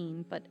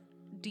seen, but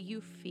do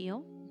you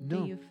feel?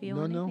 No, Do you feel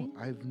no, anything?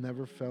 no. I've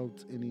never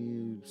felt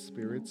any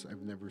spirits.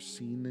 I've never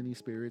seen any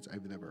spirits.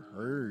 I've never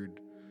heard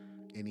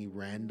any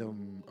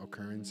random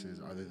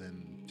occurrences other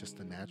than just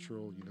the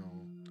natural, you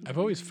know. I've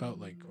always felt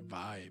like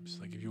vibes.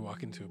 Like if you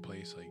walk into a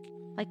place, like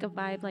Like a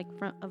vibe, like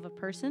front of a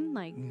person,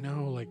 like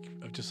no, like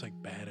of just like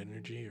bad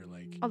energy or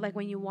like oh, like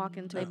when you walk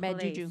into Like a bad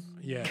place. juju.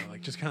 yeah,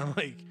 like just kind of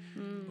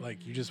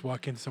like you just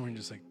walk in somewhere and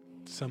just like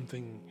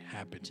something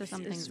happened. Just here.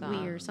 Something's it's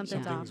weird. off.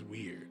 Something's Something's off.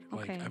 weird.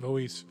 Okay. Like I've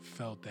always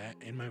felt that,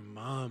 and my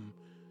mom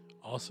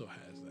also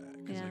has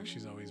that because Yeah. like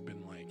she's always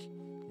been like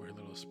we're a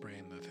little spray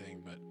in the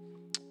thing, but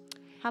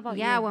How about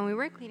Yeah, you? when we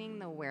were cleaning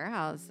the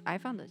warehouse, I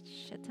found a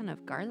shit ton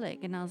of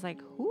garlic, and I was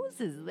like, "Whose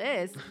is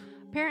this?"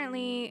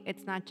 Apparently,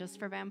 it's not just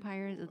for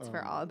vampires; it's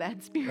for all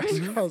bad spirits.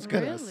 That's what I was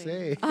gonna Really?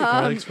 say.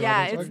 Garlic's for all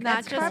Yeah, those it's bugs. not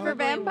just for Probably why-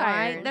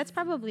 vampires. That's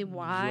probably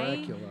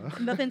why Dracula.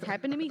 nothing's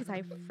happened to me because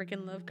I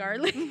freaking love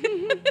garlic.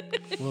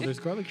 well, there's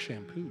garlic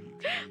shampoo you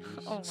can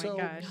use. Oh my So-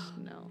 gosh,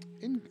 no.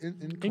 In In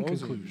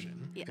closing,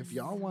 conclusion, Yes. if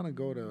y'all want to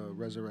go to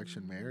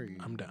Resurrection Mary,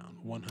 I'm down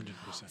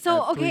 100%.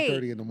 So at okay,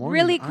 3:30 in the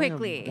morning, really I am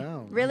quickly,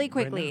 down. really Right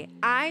quickly.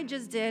 I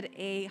just did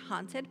a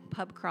haunted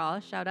pub crawl.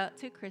 Shout out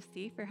to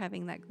Christy for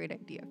having that great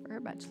idea for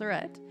her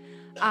bachelorette.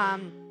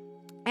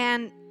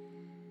 And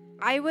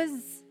I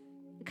was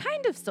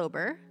kind of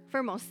sober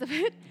for most of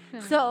it.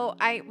 So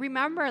I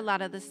remember a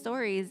lot of the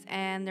stories,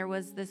 and there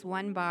was this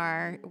one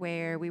bar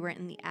where we were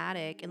in the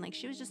attic, and like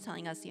she was just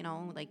telling us, you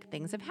know, like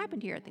things have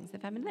happened here, things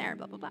have happened there,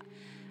 blah blah blah.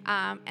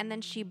 And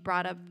then she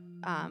brought up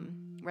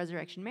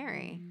Resurrection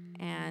Mary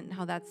and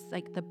how that's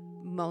like the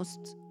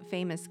most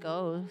famous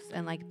ghost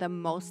and like the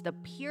most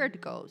appeared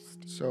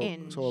ghost So-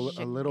 in so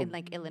a little- in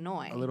like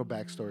Illinois. a little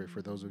backstory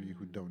for those of you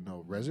who don't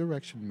know.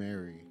 Resurrection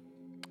Mary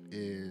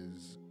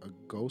is a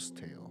ghost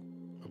tale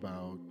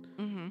about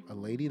a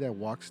lady that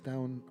walks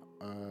down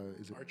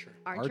is it Archer.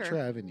 Archer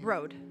Avenue.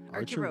 Road.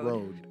 Archer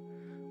Road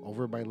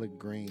over by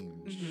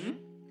LaGrange.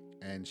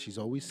 And she's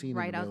always seen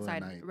Right in the middle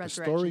outside of the night. The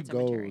Resurrection story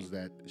Cemetery. goes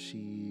that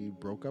she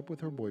broke up with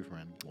her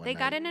boyfriend one They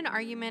got night. in an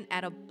argument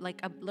at a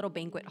little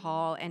banquet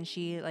hall, and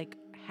she like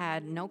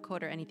had no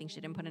coat or anything. She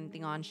didn't put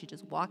anything on. She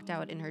just walked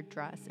out in her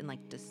dress in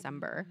like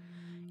December,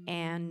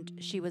 and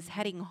she was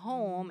heading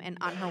home. And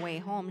on her way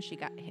home, she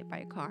got hit by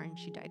a car and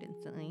she died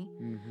instantly.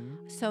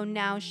 So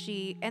now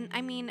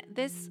I mean,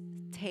 this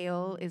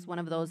tale is one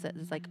of those that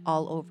is like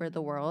all over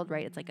the world,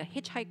 right? It's like a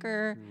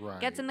hitchhiker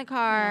gets in the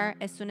car.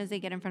 As soon as they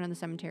get in front of the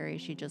cemetery,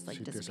 she just like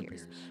She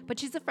disappears. disappears. But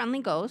she's a friendly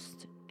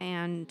ghost,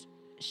 and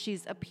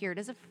she's appeared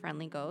as a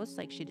friendly ghost.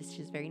 Like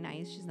she's very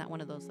nice. She's not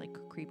one of those like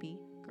creepy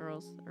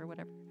girls or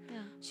whatever. Yeah.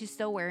 She's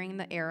still wearing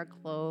the era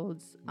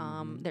clothes.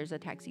 There's a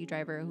taxi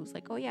driver who's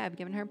like, "Oh yeah, I've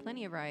given her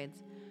plenty of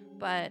rides,"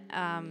 but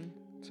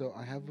So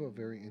I have a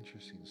very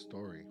interesting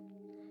story,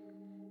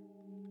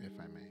 if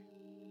I may.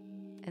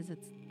 is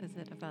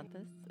it about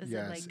this? Is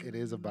Yes, it it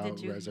is about did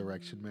you-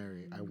 Resurrection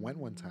Mary. I went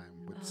one time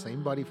with the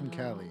same buddy from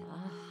Cali.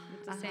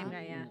 It's the same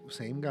guy, yeah.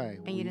 Same guy.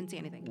 And you didn't see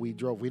anything? We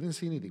drove. We didn't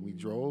see anything. We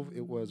drove.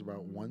 It was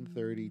about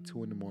 1:30,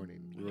 2 in the morning.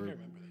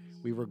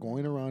 We were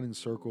going around in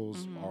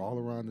circles all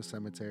around the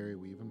cemetery.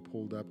 We even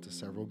pulled up to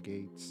several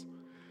gates.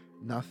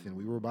 Nothing.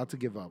 We were about to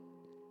give up.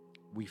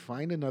 We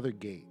find another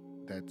gate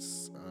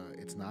that's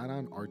it's not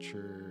on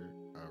Archer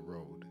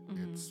Road.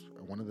 It's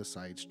one of the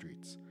side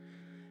streets.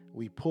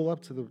 We pull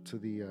up to the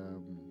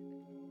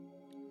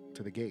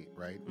gate,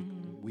 right?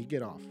 We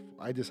get off.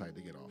 I decide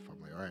to get off. I'm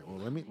like, all right, well,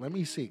 let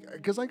me see,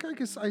 because like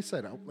I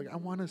said, I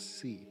want to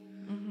see,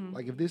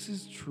 like if this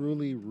is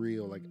truly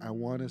real, like I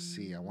want to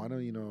see, I want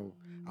to,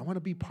 I want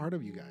to be part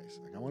of you guys.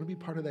 Like I want to be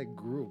part of that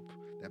group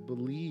that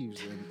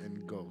believes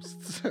in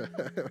ghosts.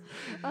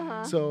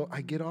 So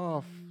I get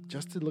off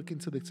just to look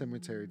into the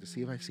cemetery to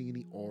see if I see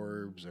any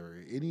orbs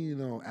or any,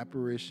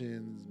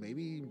 apparitions,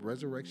 maybe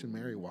Resurrection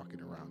Mary walking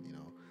around,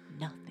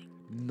 Nothing.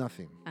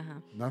 Nothing.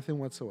 Nothing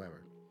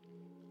whatsoever.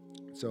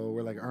 So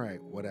we're like, all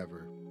right,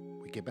 whatever.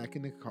 We get back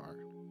in the car.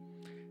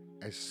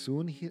 As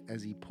soon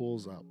as he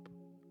pulls up,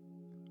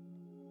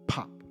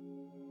 pop,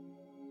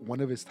 one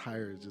of his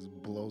tires just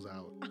blows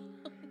out.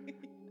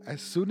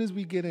 As soon as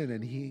we get in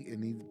and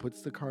he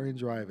puts the car in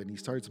drive and he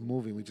starts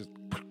moving, we just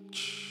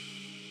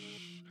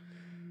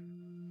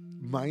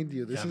mind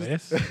you, this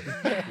is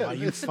why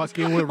you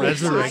fucking with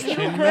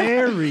Resurrection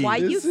Mary? Why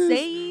you This is-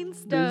 saying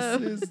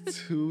stuff? This is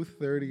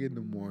 2:30 in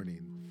the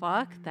morning.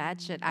 Fuck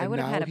that shit. I And would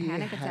have had a now he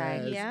panic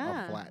attack. has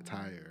Yeah. a flat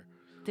tire.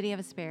 Did he have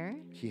a spare?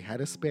 He had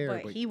a spare,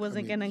 But he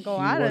wasn't I gonna mean, go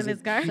he out in wasn't-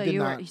 his car. he So did you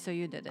not- so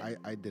you did it.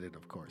 I did it,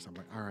 of course. I'm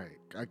like, all right,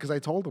 because I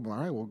told him, all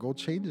right, well, go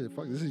change it.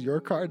 Fuck, this is your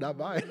car, not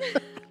mine.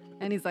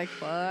 And he's like,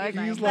 fuck.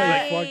 He's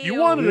like, like, Fuck, you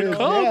wanted to Yeah.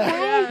 come,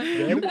 Yeah. bro.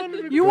 You wanted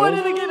to You come.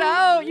 wanted to get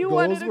out. You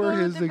wanted Those to were go to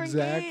a his different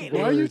exact gate.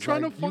 words. Why are you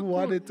trying to like, fuck You with-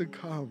 wanted to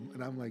come,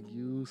 and I'm like,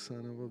 you son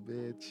of a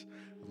bitch.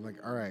 I'm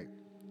like, all right,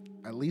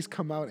 at least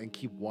come out and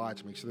keep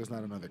watch. Make sure there's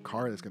not another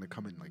car that's gonna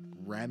come and like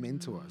ram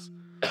into us.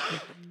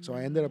 So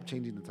I ended up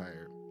changing the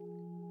tire,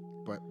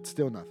 but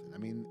still nothing. I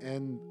mean,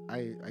 and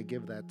I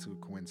give that to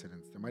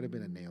coincidence. There might have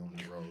been a nail in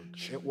the road.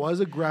 It was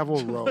a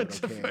gravel road.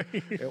 That's Okay, fair.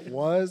 it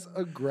was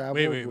a gravel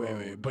Wait.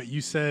 road. But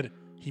you said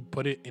he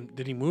put it in.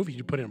 Did he move?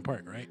 You put it in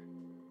park, right?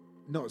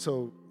 No,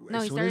 so No,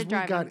 as he soon as we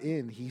started got driving.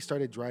 in, he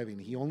started driving.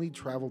 He only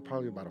traveled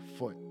probably about a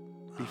foot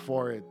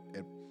before it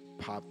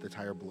popped, the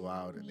tire blew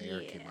out, and the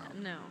air came out.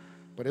 No.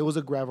 But it was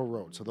a gravel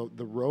road. So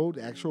the road,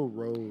 actual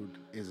road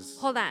is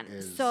Hold on.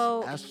 is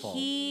So asphalt.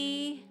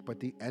 he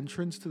But the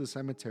entrance to the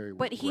cemetery was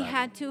But he gravel.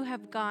 had to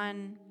have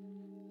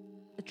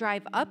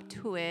drive up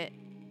to it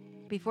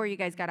before you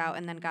guys got out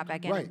and then got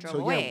back in and Right. drove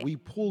So away. yeah, we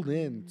pulled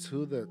in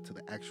to the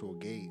actual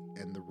gate,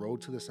 and the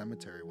road to the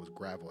cemetery was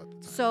gravel at the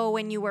time. So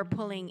when you were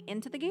pulling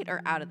into the gate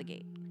or out of the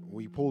gate?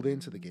 We pulled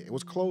into the gate. It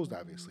was closed,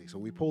 obviously. So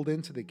we pulled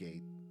into the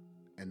gate,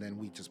 and then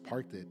we just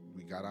parked it.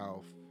 We got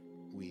out.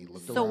 We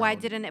looked around. So why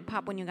didn't it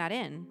pop when you got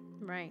in?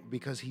 Right.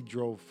 Because he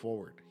drove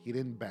forward. He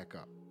didn't back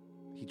up.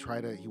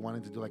 He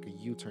wanted to do like a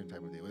U-turn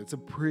type of deal. It's a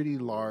pretty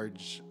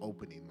large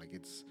opening. Like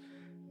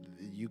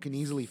you can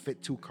easily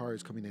fit 2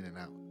 cars coming in and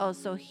out. Oh,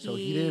 so he So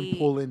he didn't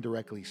pull in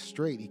directly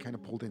straight. He kind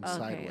of pulled in Okay,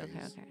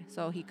 sideways. okay.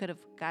 So he could have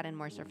gotten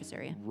more surface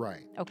area.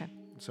 Right. Okay.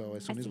 So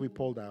as I soon as see. we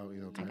pulled out,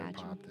 I tire got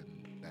you. popped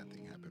and that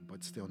thing happened.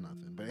 But still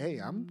nothing. But hey,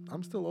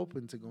 I'm still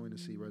open to going to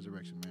see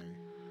Resurrection Mary.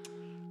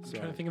 I'm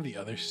trying to think of the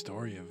other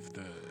story of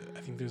the.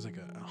 I think there's like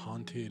a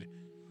haunted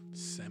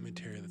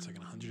cemetery that's like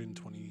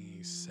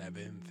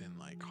 127th in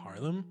like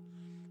Harlem,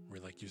 where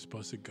like you're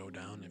supposed to go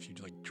down. If you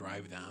like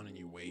drive down and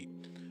you wait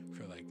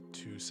for like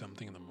 2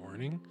 something in the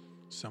morning,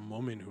 some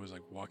woman who was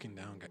like walking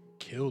down got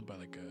killed by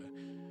like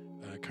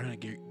a kind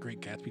of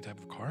Great Gatsby type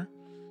of car.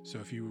 So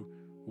if you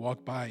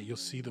walk by, you'll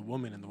see the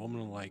woman, and the woman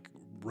will like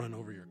run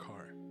over your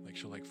car. Like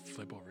she'll like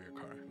flip over your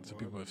car. That's what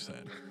people have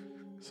said.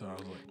 So I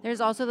was like,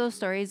 There's also those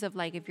stories of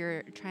like if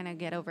you're trying to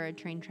get over a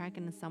train track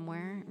in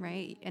somewhere,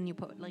 right? And you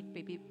put like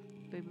baby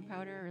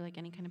powder or like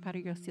any kind of powder,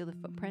 you'll see the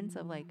footprints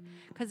of like,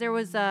 because there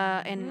was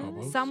in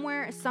Hobos?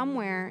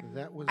 somewhere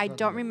That was I on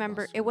don't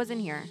remember. It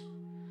wasn't here.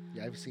 Mythbusters.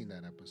 Yeah, I've seen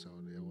that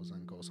episode. It was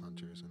on Ghost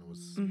Hunters, and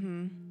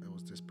it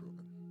was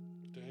disproven.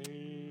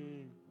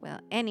 dang. Well,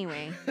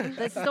 anyway,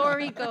 the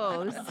story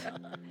goes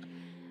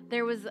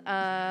there was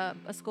a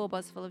school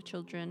bus full of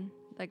children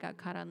that got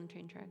caught on the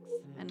train tracks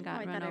and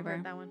got I run thought I over.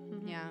 heard that one.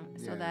 Mhm. Yeah,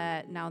 so Yeah.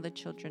 that now the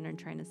children are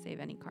trying to save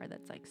any car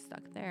that's like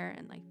stuck there,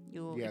 and like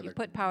Yeah, if you the-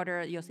 put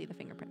powder, you'll see the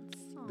fingerprints.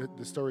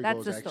 The story That's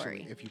goes the actually,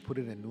 story. if you put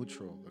it in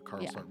neutral, the car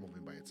will Yeah. start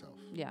moving by itself.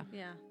 Yeah.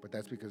 Yeah. But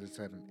that's because it's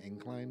at an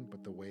incline.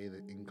 But the way the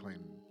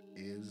incline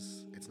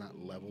is, it's not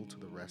level to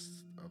the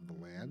rest of the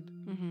land.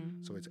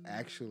 Mm-hmm. So it's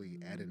actually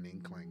at an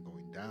incline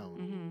going down.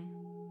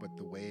 Mm-hmm. But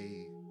the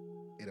way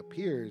it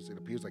appears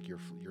like you're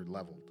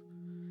leveled.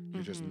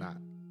 You're just Mhm. not.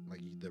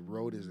 Like the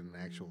road is an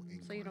actual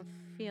incline. So you don't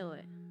feel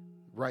it.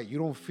 Right, you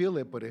don't feel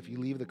it, but if you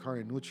leave the car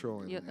in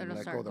neutral and, It'll let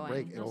go start of the going.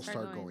 brake, It'll it'll start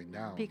start going. going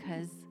down.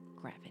 Because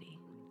gravity.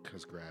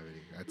 Because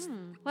gravity. That's the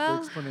Well,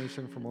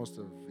 explanation for most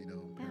of yeah.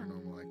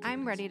 paranormal activities.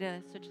 I'm ready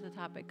to switch the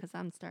topic because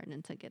I'm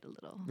starting to get a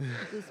little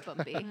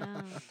goosebumpy.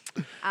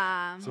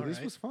 Yeah. So this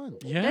Alright. was fun.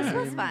 Yeah, This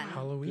was and fun.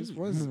 Halloween. This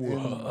was.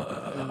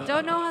 Whoa.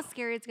 Don't know how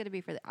scary it's gonna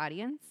be for the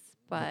audience,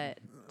 but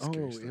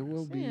Scary It stories.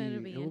 will be. Yeah,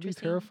 it'll be it will be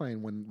interesting.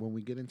 terrifying when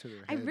we get into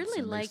their I heads really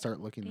and they like- start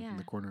looking yeah. from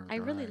the corner of I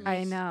their really eyes.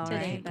 I know,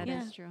 today. right? That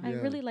yeah. is true. I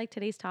Yeah. really like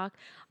today's talk.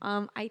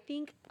 I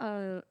think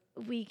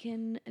we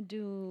can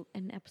do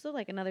an episode,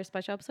 like another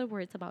special episode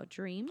where it's about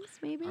dreams,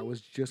 maybe. I was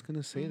just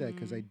gonna say that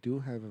because I Mhm. do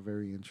have a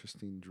very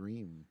interesting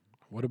dream.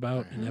 What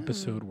about an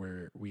episode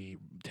where we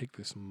take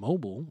this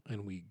mobile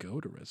and we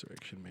go to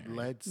Resurrection Mary?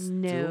 Let's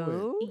No.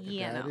 do it.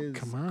 Yeah, That no. is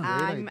Come on. great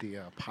I'm-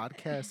 idea.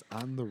 Podcast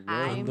on the road.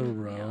 I'm the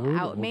road,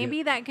 out. we'll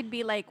Maybe that could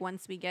be like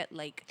once we get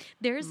like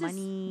There's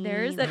money.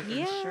 there's a like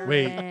yeah.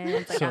 Wait,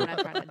 insurance, like so- I'm not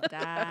trying to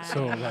die.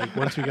 So, like,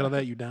 once we get all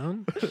that, you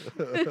down?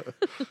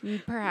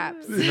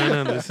 Perhaps.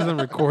 No, this isn't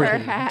recorded.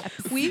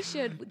 Perhaps. We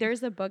should.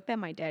 There's a book that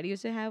my dad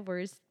used to have,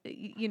 where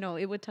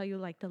it would tell you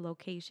like the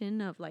location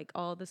of like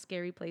all the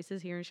scary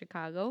places here in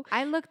Chicago.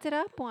 I looked it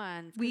up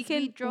once. We 'cause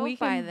can drove we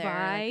by can there.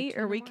 buy like, at 2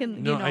 or in the we can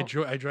morning. No, you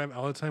know. I drive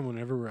all the time.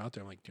 Whenever we're out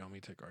there, I'm like, "Do you want me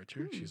to take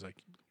Archer?" She's like,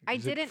 I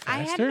 "Is it didn't. I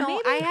had faster?"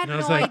 no. I had And I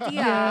was no like,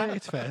 idea. "Yeah,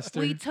 it's faster."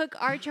 We took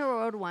Archer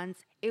Road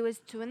once. It was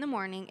 2 in the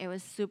morning. It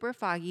was super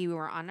foggy. We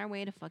were on our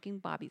way to fucking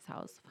Bobby's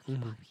house. Fucking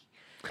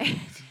Bobby.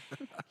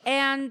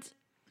 And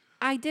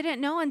I didn't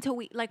know until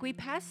we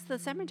passed the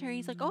cemetery.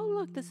 He's like, "Oh,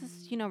 look, this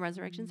is,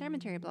 Resurrection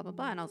Cemetery, blah, blah,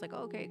 blah." And I was like,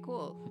 "Oh, okay,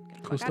 cool.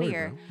 Get the Cool fuck out of story,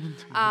 here."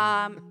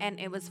 And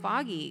it was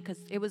foggy because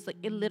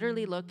it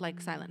literally looked like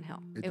Silent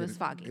Hill. It was didn't-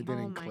 foggy. It didn't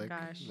Oh my click.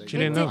 gosh. Like, She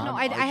didn't It know. did- No,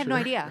 I had no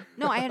idea.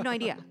 No, I had no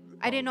idea.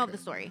 I didn't know of the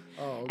story.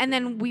 Oh, And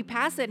then we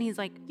passed it, and he's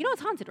like,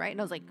 "It's haunted, right?"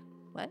 And I was like,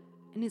 "What?"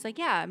 And he's like,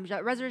 "Yeah,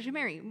 Resurrection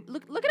Mary.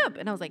 Look it up."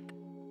 And I was like,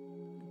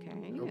 "Okay."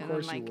 And I'm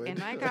course you like would. in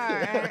my car,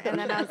 and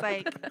then I was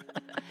like,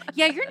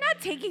 "Yeah, you're not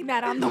taking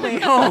that on the way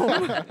home."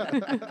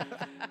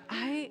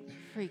 I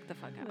freaked the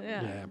fuck out.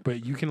 Yeah. Yeah,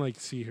 but you can like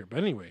see her. But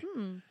anyway,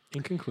 Hmm.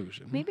 in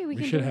conclusion, Maybe we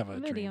can should do have a a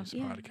video. dreams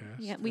Yeah. podcast.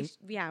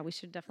 Yeah, we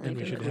should definitely And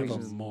we do should it. have a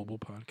Conclusions. mobile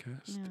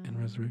podcast Yeah. in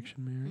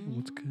Resurrection Mary.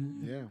 What's good?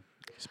 Yeah.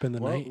 Spend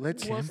the Well, night.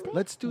 let's camp.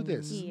 let's do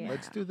this. Yeah.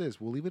 Let's do this.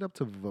 We'll leave it up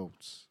to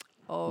votes.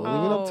 Oh, We'll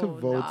leave it up to Oh,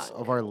 votes no.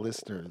 of our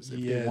listeners. If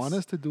they want Yes.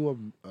 us to do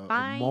a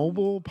Fine.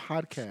 mobile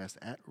podcast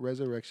at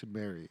Resurrection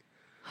Mary,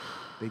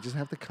 they just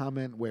have to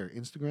comment where?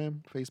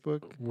 Instagram,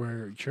 Facebook?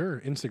 We're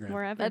sure Instagram.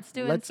 Wherever. Let's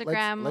do Let's-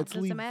 Instagram.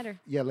 Doesn't leave, matter.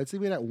 Yeah, let's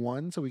leave it at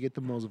 1 so we get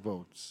the most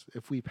votes.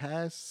 If we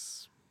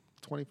pass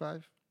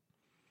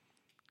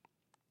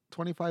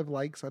 25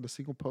 likes on a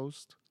single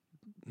post,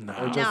 No,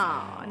 Or just no,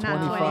 not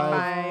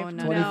 25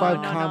 25. 25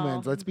 no, no.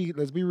 comments. Let's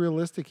be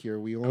realistic here.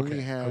 We only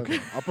Okay, have okay.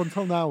 up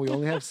until now we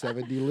only have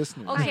 70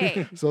 listeners.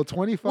 Okay. So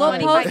 25 We'll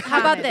 25 post, how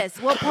about comments.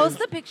 this? We'll post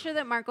the picture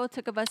that Marco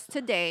took of us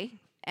today,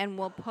 and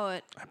we'll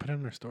put. I put it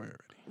on our story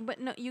already.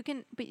 But no, you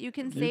can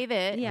save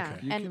it. Yeah.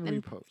 Okay. you and- can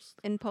and- repost.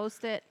 And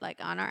post it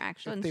like on our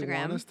actual If they want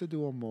Instagram. us to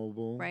do a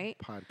mobile Right?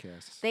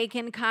 podcast, They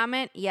can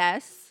comment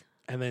yes.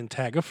 And then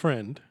tag a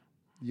friend.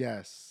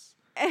 yes.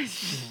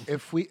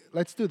 If we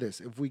let's do this.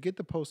 If we get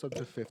the post up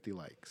to 50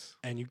 likes,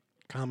 And you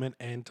comment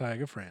and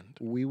tag a friend.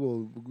 we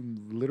will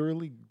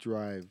literally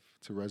drive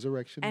to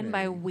Resurrection And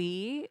by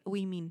Mary,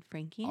 we mean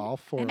Frankie all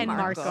four And of us,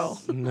 Marco.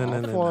 No, All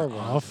no, no, four no. of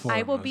All us. four I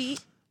of will us. be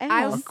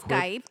I'll else.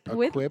 Skype.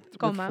 With equipped with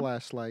coma.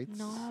 flashlights.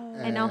 No.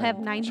 And I'll have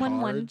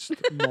 911.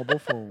 charged mobile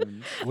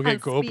phones. We'll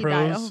get on speed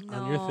dial. GoPros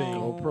on your thing.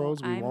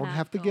 GoPros, we I'm won't not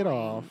have to get going.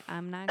 off.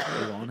 I'm not We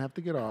going. won't have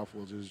to get off.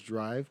 We'll just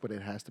drive, but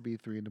it has to be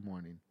 3 in the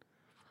morning.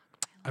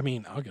 I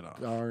mean, I'll get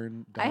off.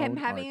 Down I am down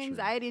having Archer.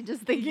 anxiety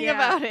just thinking Yeah,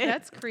 about it.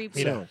 That's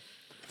creepy. So,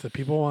 if the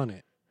people want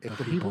it, If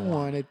the people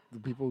want it, the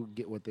people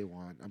get what they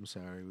want. I'm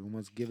sorry. We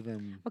must give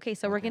them Okay,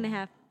 so we're gonna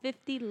have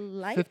 50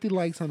 likes. 50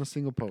 likes on a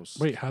single post.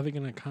 Wait, how are they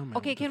gonna comment?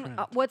 Okay, with a can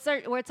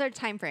friend? what's our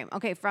time frame?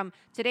 Okay, from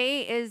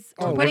today is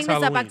Oh, we're putting it's this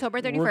up Halloween. October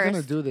We're going to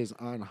 31st. do this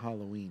on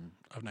Halloween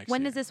of next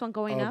When year? is this one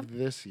going of up?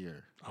 this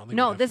year. I don't think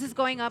No, we have this to is do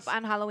going this. up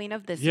on Halloween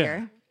of this Yeah.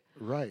 year.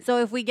 Right. So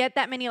if we get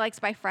that many likes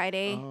by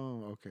Friday,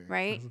 Oh, okay.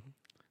 right? Then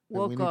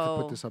We'll we need to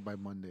go. put this up by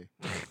Monday.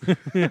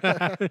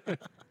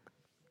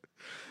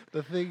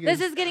 The thing This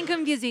is, is getting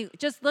confusing.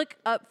 Just look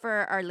up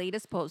for our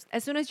latest post.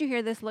 As soon as you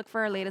hear this, look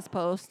for our latest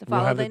post. We'll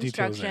Follow have the the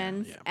details there,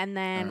 instructions, yeah. and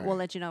then All we'll right.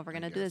 let you know if we're I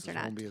gonna do guess this or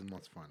not. won't be as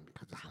much fun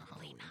because it's not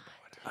Halloween.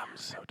 I'm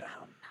so down.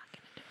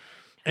 If you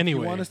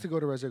Anyway, want us to go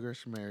to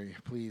Resurrection Mary,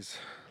 please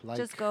like,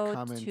 Just go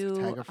comment, to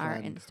tag a our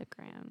friend.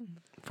 Instagram.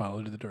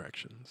 follow the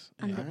directions.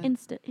 On the And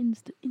Alright.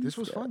 Insta. This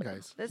was fun,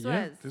 guys. This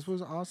Yeah. was. This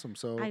was awesome.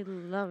 So I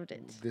loved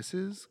it. this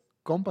is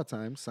Compa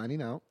Time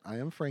signing out. I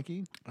am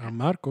Frankie. I'm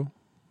Marco,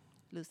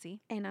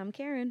 Lucy. And I'm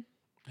Karen.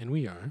 and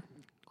we are.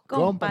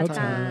 Compa Compa time.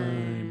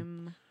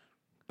 time.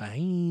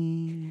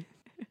 Bye.